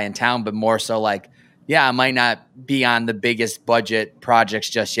coolest guy in town, but more so like, yeah, I might not be on the biggest budget projects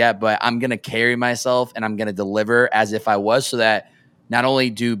just yet, but I'm gonna carry myself and I'm gonna deliver as if I was, so that not only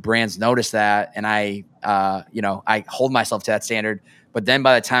do brands notice that, and I hold myself to that standard, but then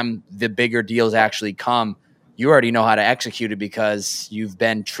by the time the bigger deals actually come, you already know how to execute it because you've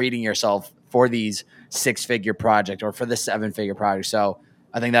been treating yourself for these 6-figure project or for the 7-figure project. So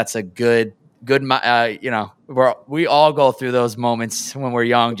I think that's a good, we all go through those moments when we're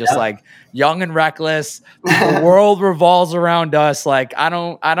young, just like young and reckless. The world revolves around us. Like, I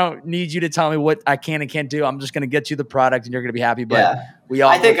don't need you to tell me what I can and can't do. I'm just going to get you the product and you're going to be happy. But we all,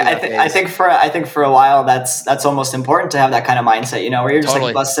 I think for a while, that's almost important to have that kind of mindset, where you're just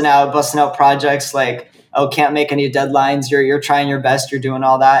like busting out projects, like, oh, can't make any deadlines. You're trying your best. You're doing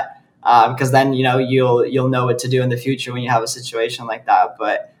all that. Because then, you'll know what to do in the future when you have a situation like that.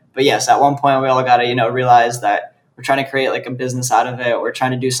 But yes, at one point we all got to, realize that we're trying to create like a business out of it. We're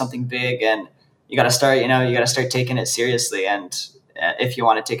trying to do something big, and you got to start taking it seriously. And if you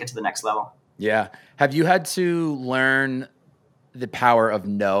want to take it to the next level. Yeah. Have you had to learn the power of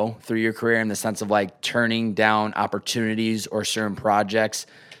no through your career, in the sense of like turning down opportunities or certain projects,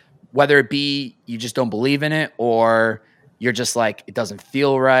 whether it be you just don't believe in it, or you're just like, it doesn't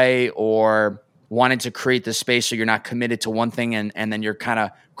feel right, or wanting to create the space so you're not committed to one thing and then you're kind of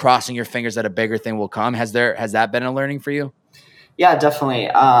crossing your fingers that a bigger thing will come? Has that been a learning for you? Yeah, definitely.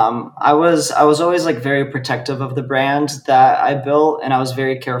 I was always like very protective of the brand that I built, and I was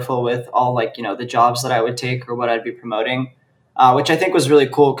very careful with all like, the jobs that I would take or what I'd be promoting, which I think was really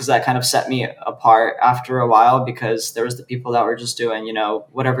cool because that kind of set me apart after a while, because there was the people that were just doing,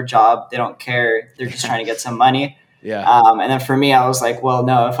 whatever job, they don't care, they're just trying to get some money. Yeah. And then for me, I was like, well,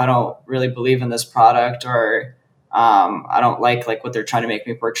 no, if I don't really believe in this product, or I don't like what they're trying to make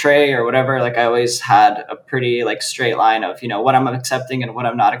me portray or whatever, like I always had a pretty like straight line of, what I'm accepting and what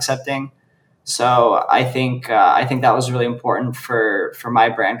I'm not accepting. So I think that was really important for my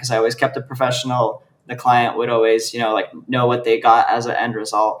brand, because I always kept it professional. The client would always, like know what they got as an end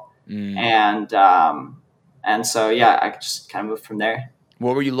result. And so, yeah, I just kind of moved from there.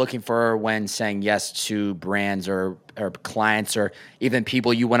 What were you looking for when saying yes to brands or clients, or even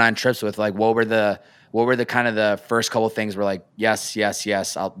people you went on trips with? Like, what were the kind of the first couple of things were like, yes,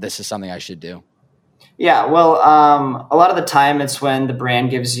 this is something I should do? Yeah, well, a lot of the time it's when the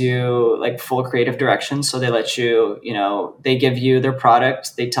brand gives you like full creative direction. So they let you, they give you their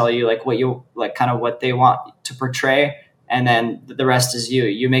product, they tell you like what you like, kind of what they want to portray, and then the rest is you.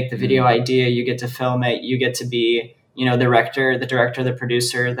 You make the video idea, you get to film it, you get to be, the director, the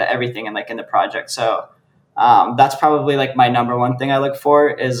producer, the everything, and like in the project. So that's probably like my number one thing I look for,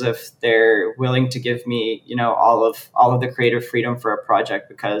 is if they're willing to give me, all of the creative freedom for a project,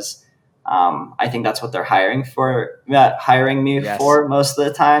 because I think that's what they're hiring me for most of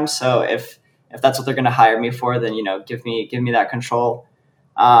the time. So if that's what they're going to hire me for, then, give me that control.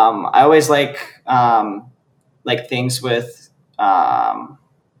 I always like things with, sorry,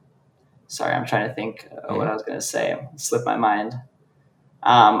 I'm trying to think what I was going to say. It slipped my mind.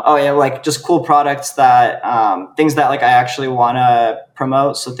 Like just cool products that, things that like I actually want to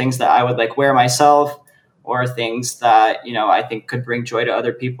promote. So things that I would like wear myself, or things that, I think could bring joy to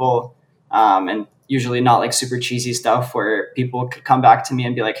other people. And usually not like super cheesy stuff where people could come back to me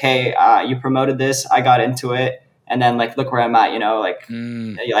and be like, hey, you promoted this, I got into it, and then like, look where I'm at, like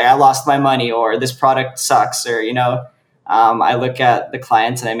I lost my money, or this product sucks, or, I look at the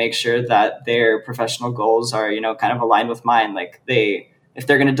clients and I make sure that their professional goals are, kind of aligned with mine. Like if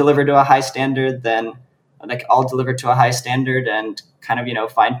they're going to deliver to a high standard, then like I'll deliver to a high standard, and kind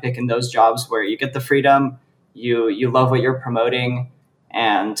of, find pick in those jobs where you get the freedom, you love what you're promoting.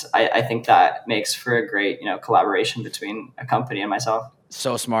 And I think that makes for a great, collaboration between a company and myself.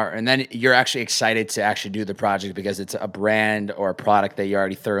 So smart. And then you're actually excited to actually do the project because it's a brand or a product that you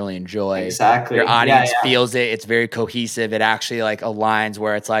already thoroughly enjoy. Your Exactly. Yeah, audience yeah. feels it. It's very cohesive. It actually like aligns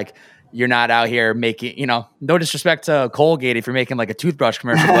where it's like you're not out here making, no disrespect to Colgate if you're making like a toothbrush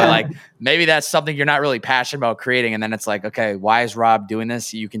commercial, but like maybe that's something you're not really passionate about creating. And then it's like, okay, why is Rob doing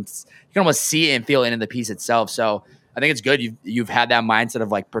this? You can almost see it and feel it in the piece itself. So I think it's good. You've had that mindset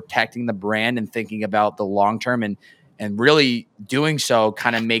of like protecting the brand and thinking about the long term, and really doing so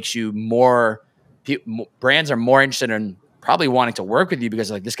kind of makes you brands are more interested in probably wanting to work with you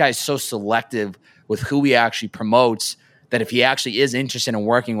because like this guy is so selective with who he actually promotes that if he actually is interested in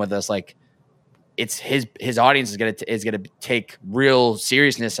working with us, like it's his audience is gonna take real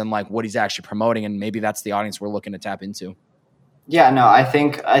seriousness in like what he's actually promoting, and maybe that's the audience we're looking to tap into. Yeah, no, I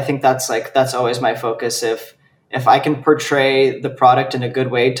think that's always my focus. If I can portray the product in a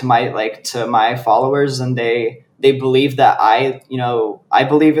good way to my followers, and they believe that I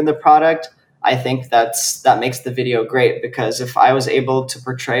believe in the product, I think that makes the video great. Because if I was able to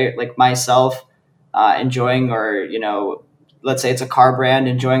portray like myself enjoying, or let's say it's a car brand,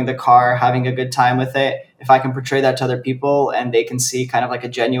 enjoying the car, having a good time with it, if I can portray that to other people and they can see kind of like a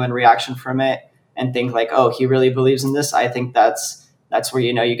genuine reaction from it and think like, oh, he really believes in this, I think that's where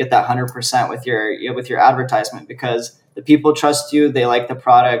you get that 100% with your advertisement, because the people trust you, they like the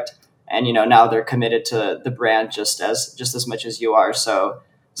product, and now they're committed to the brand just as much as you are. So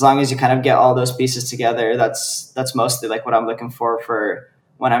as long as you kind of get all those pieces together, that's mostly like what I'm looking for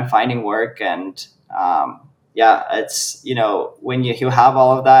when I'm finding work. And yeah, it's when you have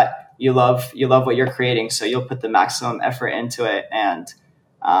all of that, you love what you're creating, so you'll put the maximum effort into it, and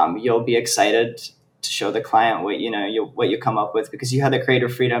you'll be excited to show the client what you come up with, because you had the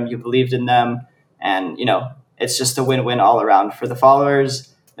creative freedom, you believed in them, and it's just a win-win all around for the followers,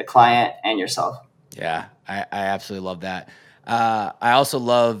 the client, and yourself. Yeah, I absolutely love that. I also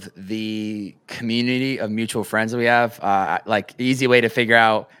love the community of mutual friends that we have. Like the easy way to figure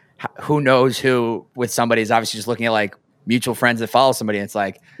out who knows who with somebody is obviously just looking at like mutual friends that follow somebody. And it's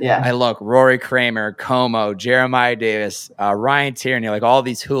like, Yeah. I look, Rory Kramer, Como, Jeremiah Davis, Ryan Tierney, like all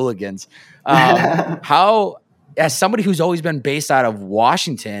these hooligans. How, as somebody who's always been based out of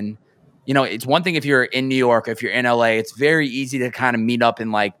Washington, it's one thing if you're in New York, if you're in LA, it's very easy to kind of meet up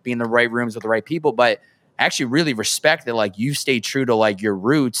and like be in the right rooms with the right people. But I actually really respect that like you stay true to like your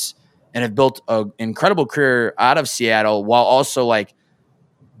roots and have built an incredible career out of Seattle while also like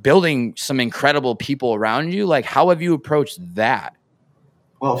building some incredible people around you. Like, how have you approached that?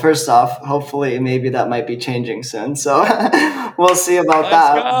 Well, first off, hopefully maybe that might be changing soon. So we'll see about Let's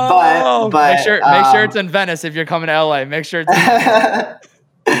that. But go. Make sure it's in Venice if you're coming to LA. Make sure it's in Venice.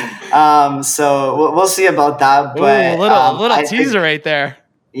 So we'll see about that. Ooh, But a little I teaser think, right there.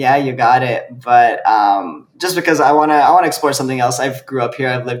 yeah, you got it. But just because I wanna explore something else. I've grew up here.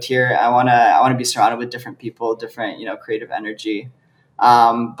 I've lived here. I wanna be surrounded with different people, different creative energy.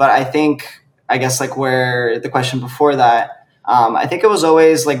 But I guess like where the question before that. I think it was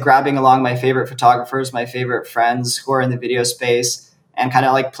always like grabbing along my favorite photographers, my favorite friends who are in the video space, and kind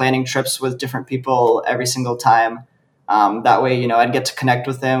of like planning trips with different people every single time. That way, I'd get to connect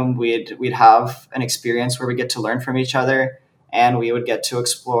with them. We'd have an experience where we get to learn from each other, and we would get to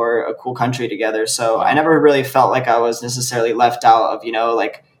explore a cool country together. So I Wow. never really felt like I was necessarily left out of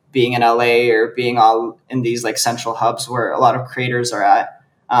like being in LA or being all in these like central hubs where a lot of creators are at.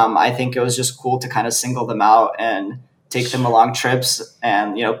 I think it was just cool to kind of single them out and take them along trips,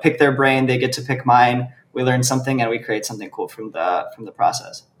 and pick their brain. They get to pick mine. We learn something and we create something cool from the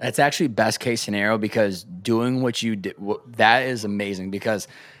process. That's actually best case scenario because doing what you did, that is amazing because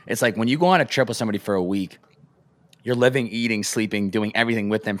it's like when you go on a trip with somebody for a week, you're living, eating, sleeping, doing everything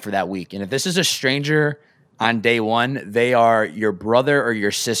with them for that week. And if this is a stranger on day one, they are your brother or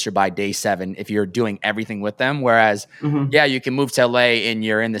your sister by day 7 if you're doing everything with them. Whereas, Mm-hmm. yeah, you can move to LA and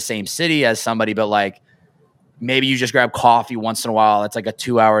you're in the same city as somebody, but like maybe you just grab coffee once in a while. It's like a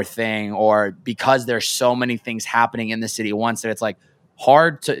 2-hour thing, or because there's so many things happening in the city at once that it's like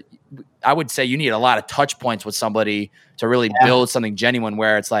hard to, I would say you need a lot of touch points with somebody to really Yeah. build something genuine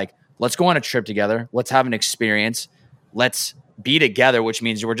where it's like, let's go on a trip together. Let's have an experience. Let's be together, which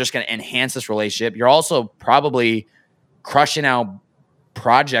means we're just going to enhance this relationship. You're also probably crushing out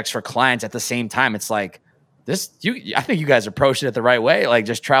projects for clients at the same time. It's like I think you guys approached it the right way. Like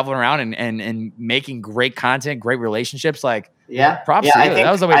just traveling around and making great content, great relationships. Like Yeah. props Yeah. to I you. That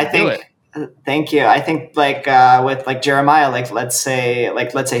think. was the way I to do it. think. Thank you. I think like with like Jeremiah, like let's say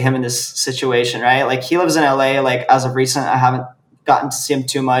him in this situation, right? Like he lives in LA. Like as of recent, I haven't gotten to see him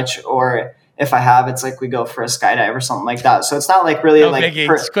too much. Or if I have, it's like we go for a skydive or something like that. So it's not like really No like biggie,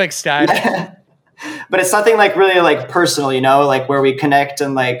 just quick skydive. Yeah. But it's nothing like really like personal, you know, like where we connect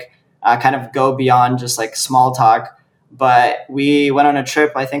and like kind of go beyond just like small talk. But we went on a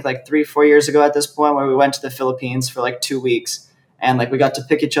trip, I think like 3-4 years ago at this point, where we went to the Philippines for like 2 weeks. And like we got to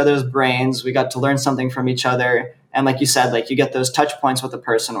pick each other's brains. We got to learn something from each other. And like you said, like you get those touch points with a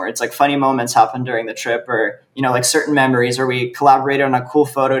person where it's like funny moments happen during the trip, or, you know, like certain memories, or we collaborated on a cool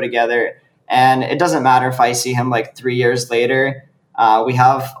photo together. And it doesn't matter if I see him like 3 years later. We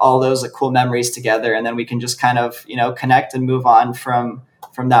have all those like cool memories together, and then we can just kind of, you know, connect and move on from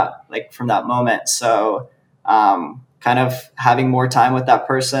that moment. So kind of having more time with that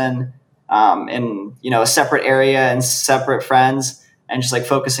person in, you know, a separate area and separate friends, and just like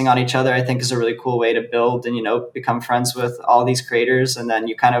focusing on each other, I think is a really cool way to build and, you know, become friends with all these creators, and then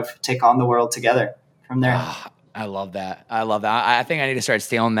you kind of take on the world together from there. I love that. I think I need to start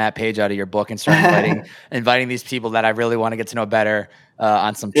stealing that page out of your book and start inviting these people that I really want to get to know better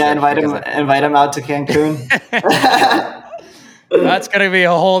on some trips. Yeah, invite them out to Cancun. That's gonna be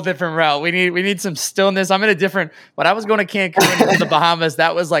a whole different route. We need some stillness. When I was going to Cancun, the Bahamas,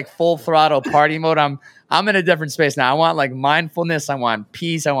 that was like full throttle party mode. I'm in a different space now. I want like mindfulness. I want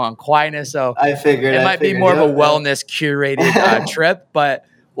peace. I want quietness. So I figured it might be more of a wellness curated trip, but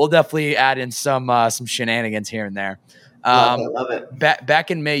we'll definitely add in some shenanigans here and there. Love it.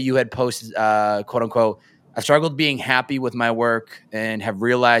 Back in May, you had posted, quote unquote, I struggled being happy with my work and have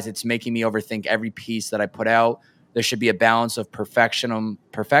realized it's making me overthink every piece that I put out. There should be a balance of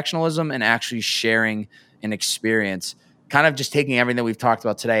perfectionism and actually sharing an experience. Kind of just taking everything that we've talked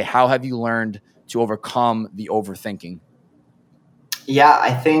about today. How have you learned to overcome the overthinking? Yeah,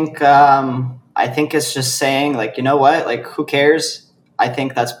 I think it's just saying like, you know what, like who cares? I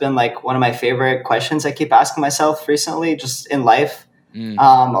think that's been like one of my favorite questions I keep asking myself recently, just in life. A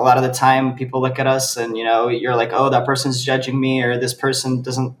lot of the time people look at us and, you know, you're like, oh, that person's judging me, or this person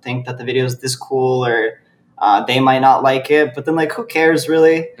doesn't think that the video is this cool, or they might not like it. But then like, who cares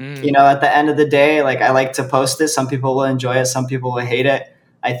really? You know, at the end of the day, like I like to post it. Some people will enjoy it. Some people will hate it.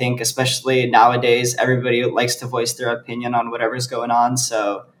 I think especially nowadays, everybody likes to voice their opinion on whatever's going on.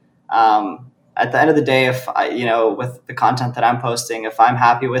 So at the end of the day, if I, you know, with the content that I'm posting, if I'm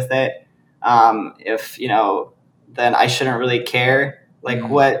happy with it, if, you know, then I shouldn't really care. Like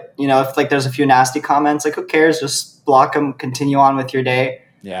what, you know, if like there's a few nasty comments, like who cares? Just block them, continue on with your day.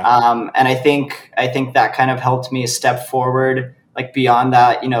 Yeah. And I think that kind of helped me step forward, like beyond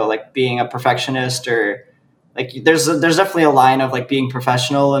that, you know, like being a perfectionist, or like there's definitely a line of like being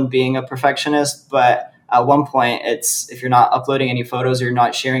professional and being a perfectionist. But at one point, it's, if you're not uploading any photos, or you're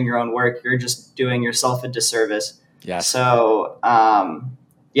not sharing your own work, you're just doing yourself a disservice. Yeah. So,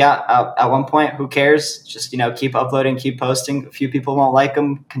 at one point, who cares? Just, you know, keep uploading, keep posting. A few people won't like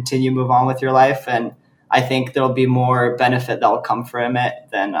them, continue, move on with your life. And I think there'll be more benefit that'll come from it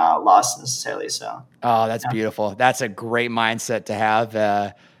than loss necessarily. So. Oh, that's beautiful. That's a great mindset to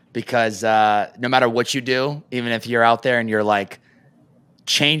have because no matter what you do, even if you're out there and you're like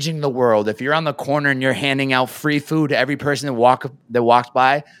changing the world, if you're on the corner and you're handing out free food to every person that walks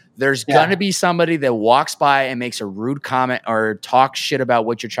by, there's going to be somebody that walks by and makes a rude comment or talks shit about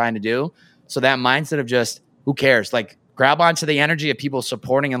what you're trying to do. So that mindset of just, who cares? Like, grab onto the energy of people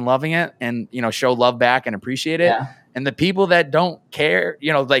supporting and loving it, and, you know, show love back and appreciate it. Yeah. And the people that don't care,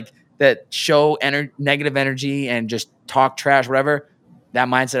 you know, like that show negative energy and just talk trash, whatever, that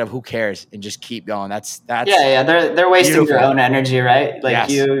mindset of who cares, and just keep going. That's yeah. They're wasting beautiful. their own energy, right? Like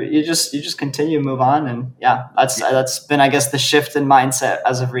you just continue, move on, and that's been, I guess, the shift in mindset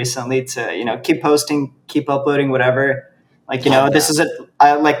as of recently to, you know, keep posting, keep uploading, whatever. Like, you know, this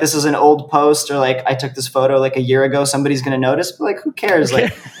is an old post, or like I took this photo like a year ago. Somebody's gonna notice, but like, who cares?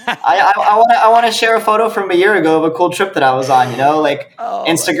 Like, I want to share a photo from a year ago of a cool trip that I was on. You know, like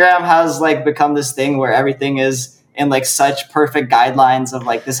Instagram has like become this thing where everything is in like such perfect guidelines of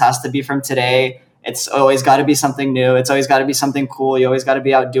like, this has to be from today. It's always got to be something new. It's always got to be something cool. You always got to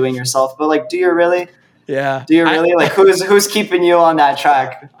be outdoing yourself. But like, do you really? Yeah. Do you really? Like, who's keeping you on that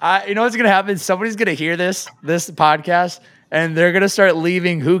track? You know what's gonna happen? Somebody's gonna hear this podcast, and they're going to start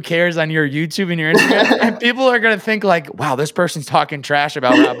leaving who cares on your YouTube and your Instagram. And people are going to think like, wow, this person's talking trash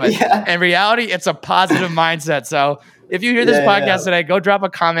about that. But in reality, it's a positive mindset. So if you hear this podcast today, go drop a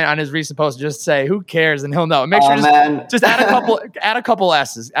comment on his recent post. Just say, who cares? And he'll know. Make sure just add a couple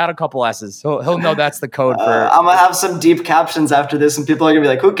S's. He'll know that's the code for. I'm going to have some deep captions after this, and people are going to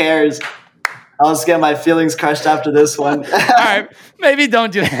be like, who cares? I'll get my feelings crushed after this one. All right, maybe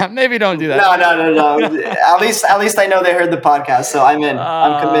don't do that. Maybe don't do that. No. At least I know they heard the podcast, so I'm in.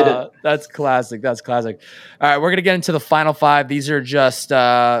 I'm committed. That's classic. That's classic. All right, we're gonna get into the final 5. These are just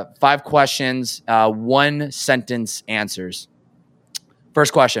 5 questions, 1 sentence answers.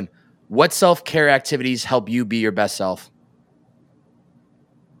 First question: what self-care activities help you be your best self?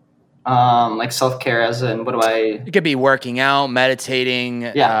 Like self-care as in what do I? It could be working out, meditating,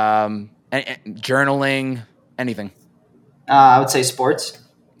 journaling, anything. I would say sports.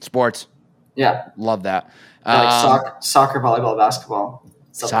 Sports. Yeah. Love that. Like soccer, volleyball, basketball.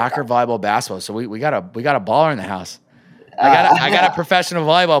 Soccer, volleyball, basketball. So we got a baller in the house. I got a professional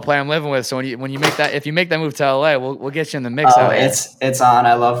volleyball player I'm living with. So when you make that, if you make that move to LA, we'll get you in the mix. It's on.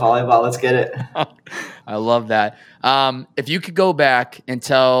 I love volleyball. Let's get it. I love that. If you could go back and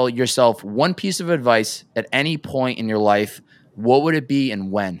tell yourself one piece of advice at any point in your life, what would it be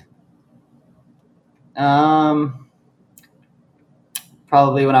and when?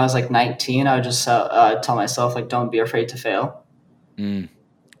 Probably when I was like 19, I would just tell myself like, don't be afraid to fail.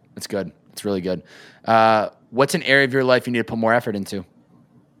 That's good. That's really good. What's an area of your life you need to put more effort into?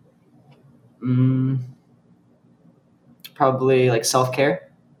 Probably like self-care.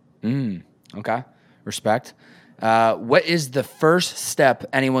 Okay. Respect. What is the first step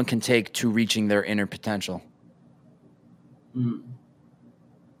anyone can take to reaching their inner potential?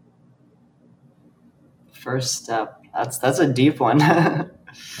 First step. That's a deep one.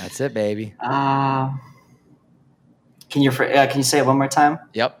 That's it, baby. Can you say it one more time?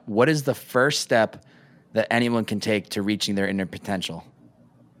 Yep. What is the first step that anyone can take to reaching their inner potential?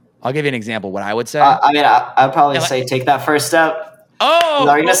 I'll give you an example. What I would say. I'd probably say take that first step. Oh,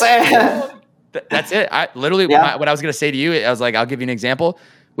 are you gonna say? That's it. I literally what I was gonna say to you. I was like, I'll give you an example.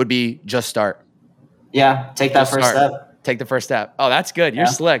 Would be just start. Yeah, take that first step. Take the first step. Oh, that's good. You're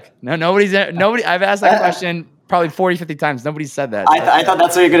slick. Nobody. I've asked that question probably 40, 50 times. Nobody said that. I thought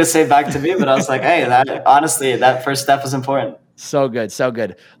that's what you're going to say back to me, but I was like, hey, honestly, that first step is important. So good. So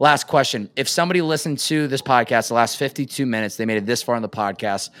good. Last question. If somebody listened to this podcast, the last 52 minutes, they made it this far in the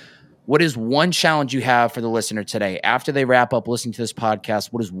podcast, what is one challenge you have for the listener today? After they wrap up listening to this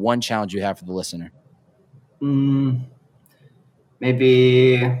podcast, what is one challenge you have for the listener?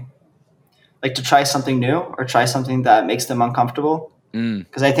 Maybe like to try something new or try something that makes them uncomfortable.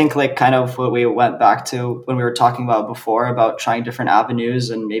 Because I think like kind of what we went back to when we were talking about before about trying different avenues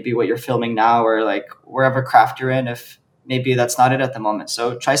and maybe what you're filming now or like wherever craft you're in, if maybe that's not it at the moment.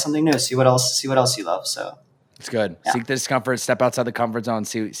 So try something new, see what else you love. So it's good. Yeah. Seek the discomfort, step outside the comfort zone,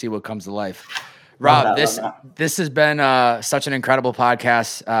 see what comes to life. Rob, this has been such an incredible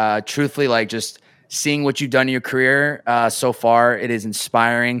podcast. Truthfully, like just seeing what you've done in your career so far, it is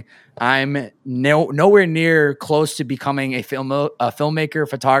inspiring. I'm nowhere near close to becoming a filmmaker,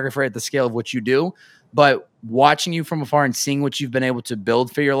 photographer at the scale of what you do, but watching you from afar and seeing what you've been able to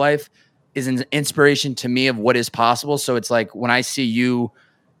build for your life is an inspiration to me of what is possible. So it's like when I see you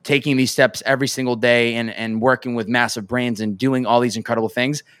taking these steps every single day and working with massive brands and doing all these incredible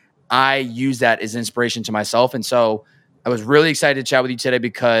things, I use that as inspiration to myself. And so I was really excited to chat with you today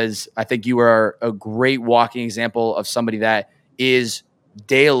because I think you are a great walking example of somebody that is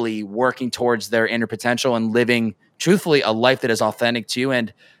daily working towards their inner potential and living truthfully a life that is authentic to you.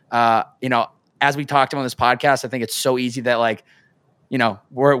 And, as we talked on this podcast, I think it's so easy that like, we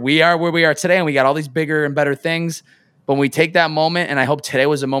are where we are today and we got all these bigger and better things. But when we take that moment, and I hope today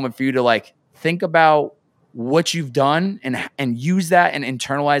was a moment for you to like, think about what you've done and use that and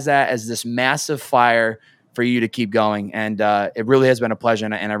internalize that as this massive fire for you to keep going. And it really has been a pleasure.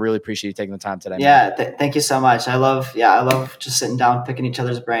 And I really appreciate you taking the time today. Yeah. Thank you so much. I love just sitting down, picking each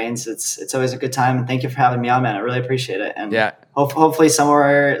other's brains. It's always a good time. And thank you for having me on, man. I really appreciate it. And hopefully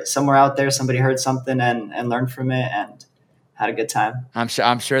somewhere out there, somebody heard something and learned from it and had a good time.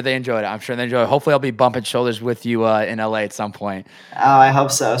 I'm sure they enjoyed it. Hopefully I'll be bumping shoulders with you in LA at some point. Oh, I hope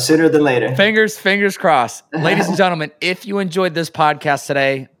so. Sooner than later. Fingers crossed. Ladies and gentlemen, if you enjoyed this podcast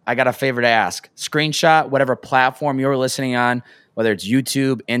today, I got a favor to ask. Screenshot whatever platform you're listening on, whether it's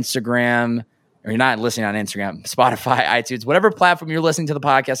YouTube, Instagram, or you're not listening on Instagram, Spotify, iTunes, whatever platform you're listening to the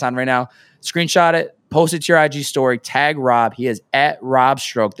podcast on right now, screenshot it, post it to your IG story, tag Rob. He is at Rob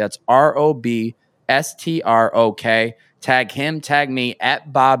Strok. That's ROBSTROK. Tag him, tag me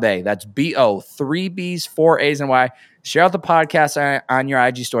at Bob-A. That's BO, 3 B's, 4 A's, and Y. Share out the podcast on your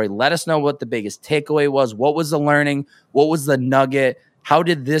IG story. Let us know what the biggest takeaway was. What was the learning? What was the nugget? How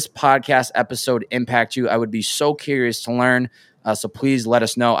did this podcast episode impact you? I would be so curious to learn. So please let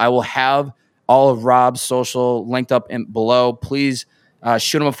us know. I will have all of Rob's social linked up below. Please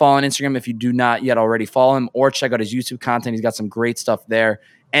shoot him a follow on Instagram if you do not yet already follow him, or check out his YouTube content. He's got some great stuff there.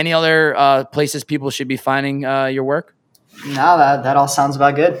 Any other places people should be finding your work? No, that all sounds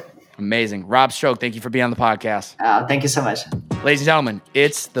about good. Amazing. Rob Strok, thank you for being on the podcast. Thank you so much. Ladies and gentlemen,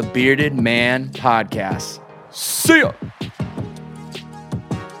 it's the Bearded Man Podcast. See ya.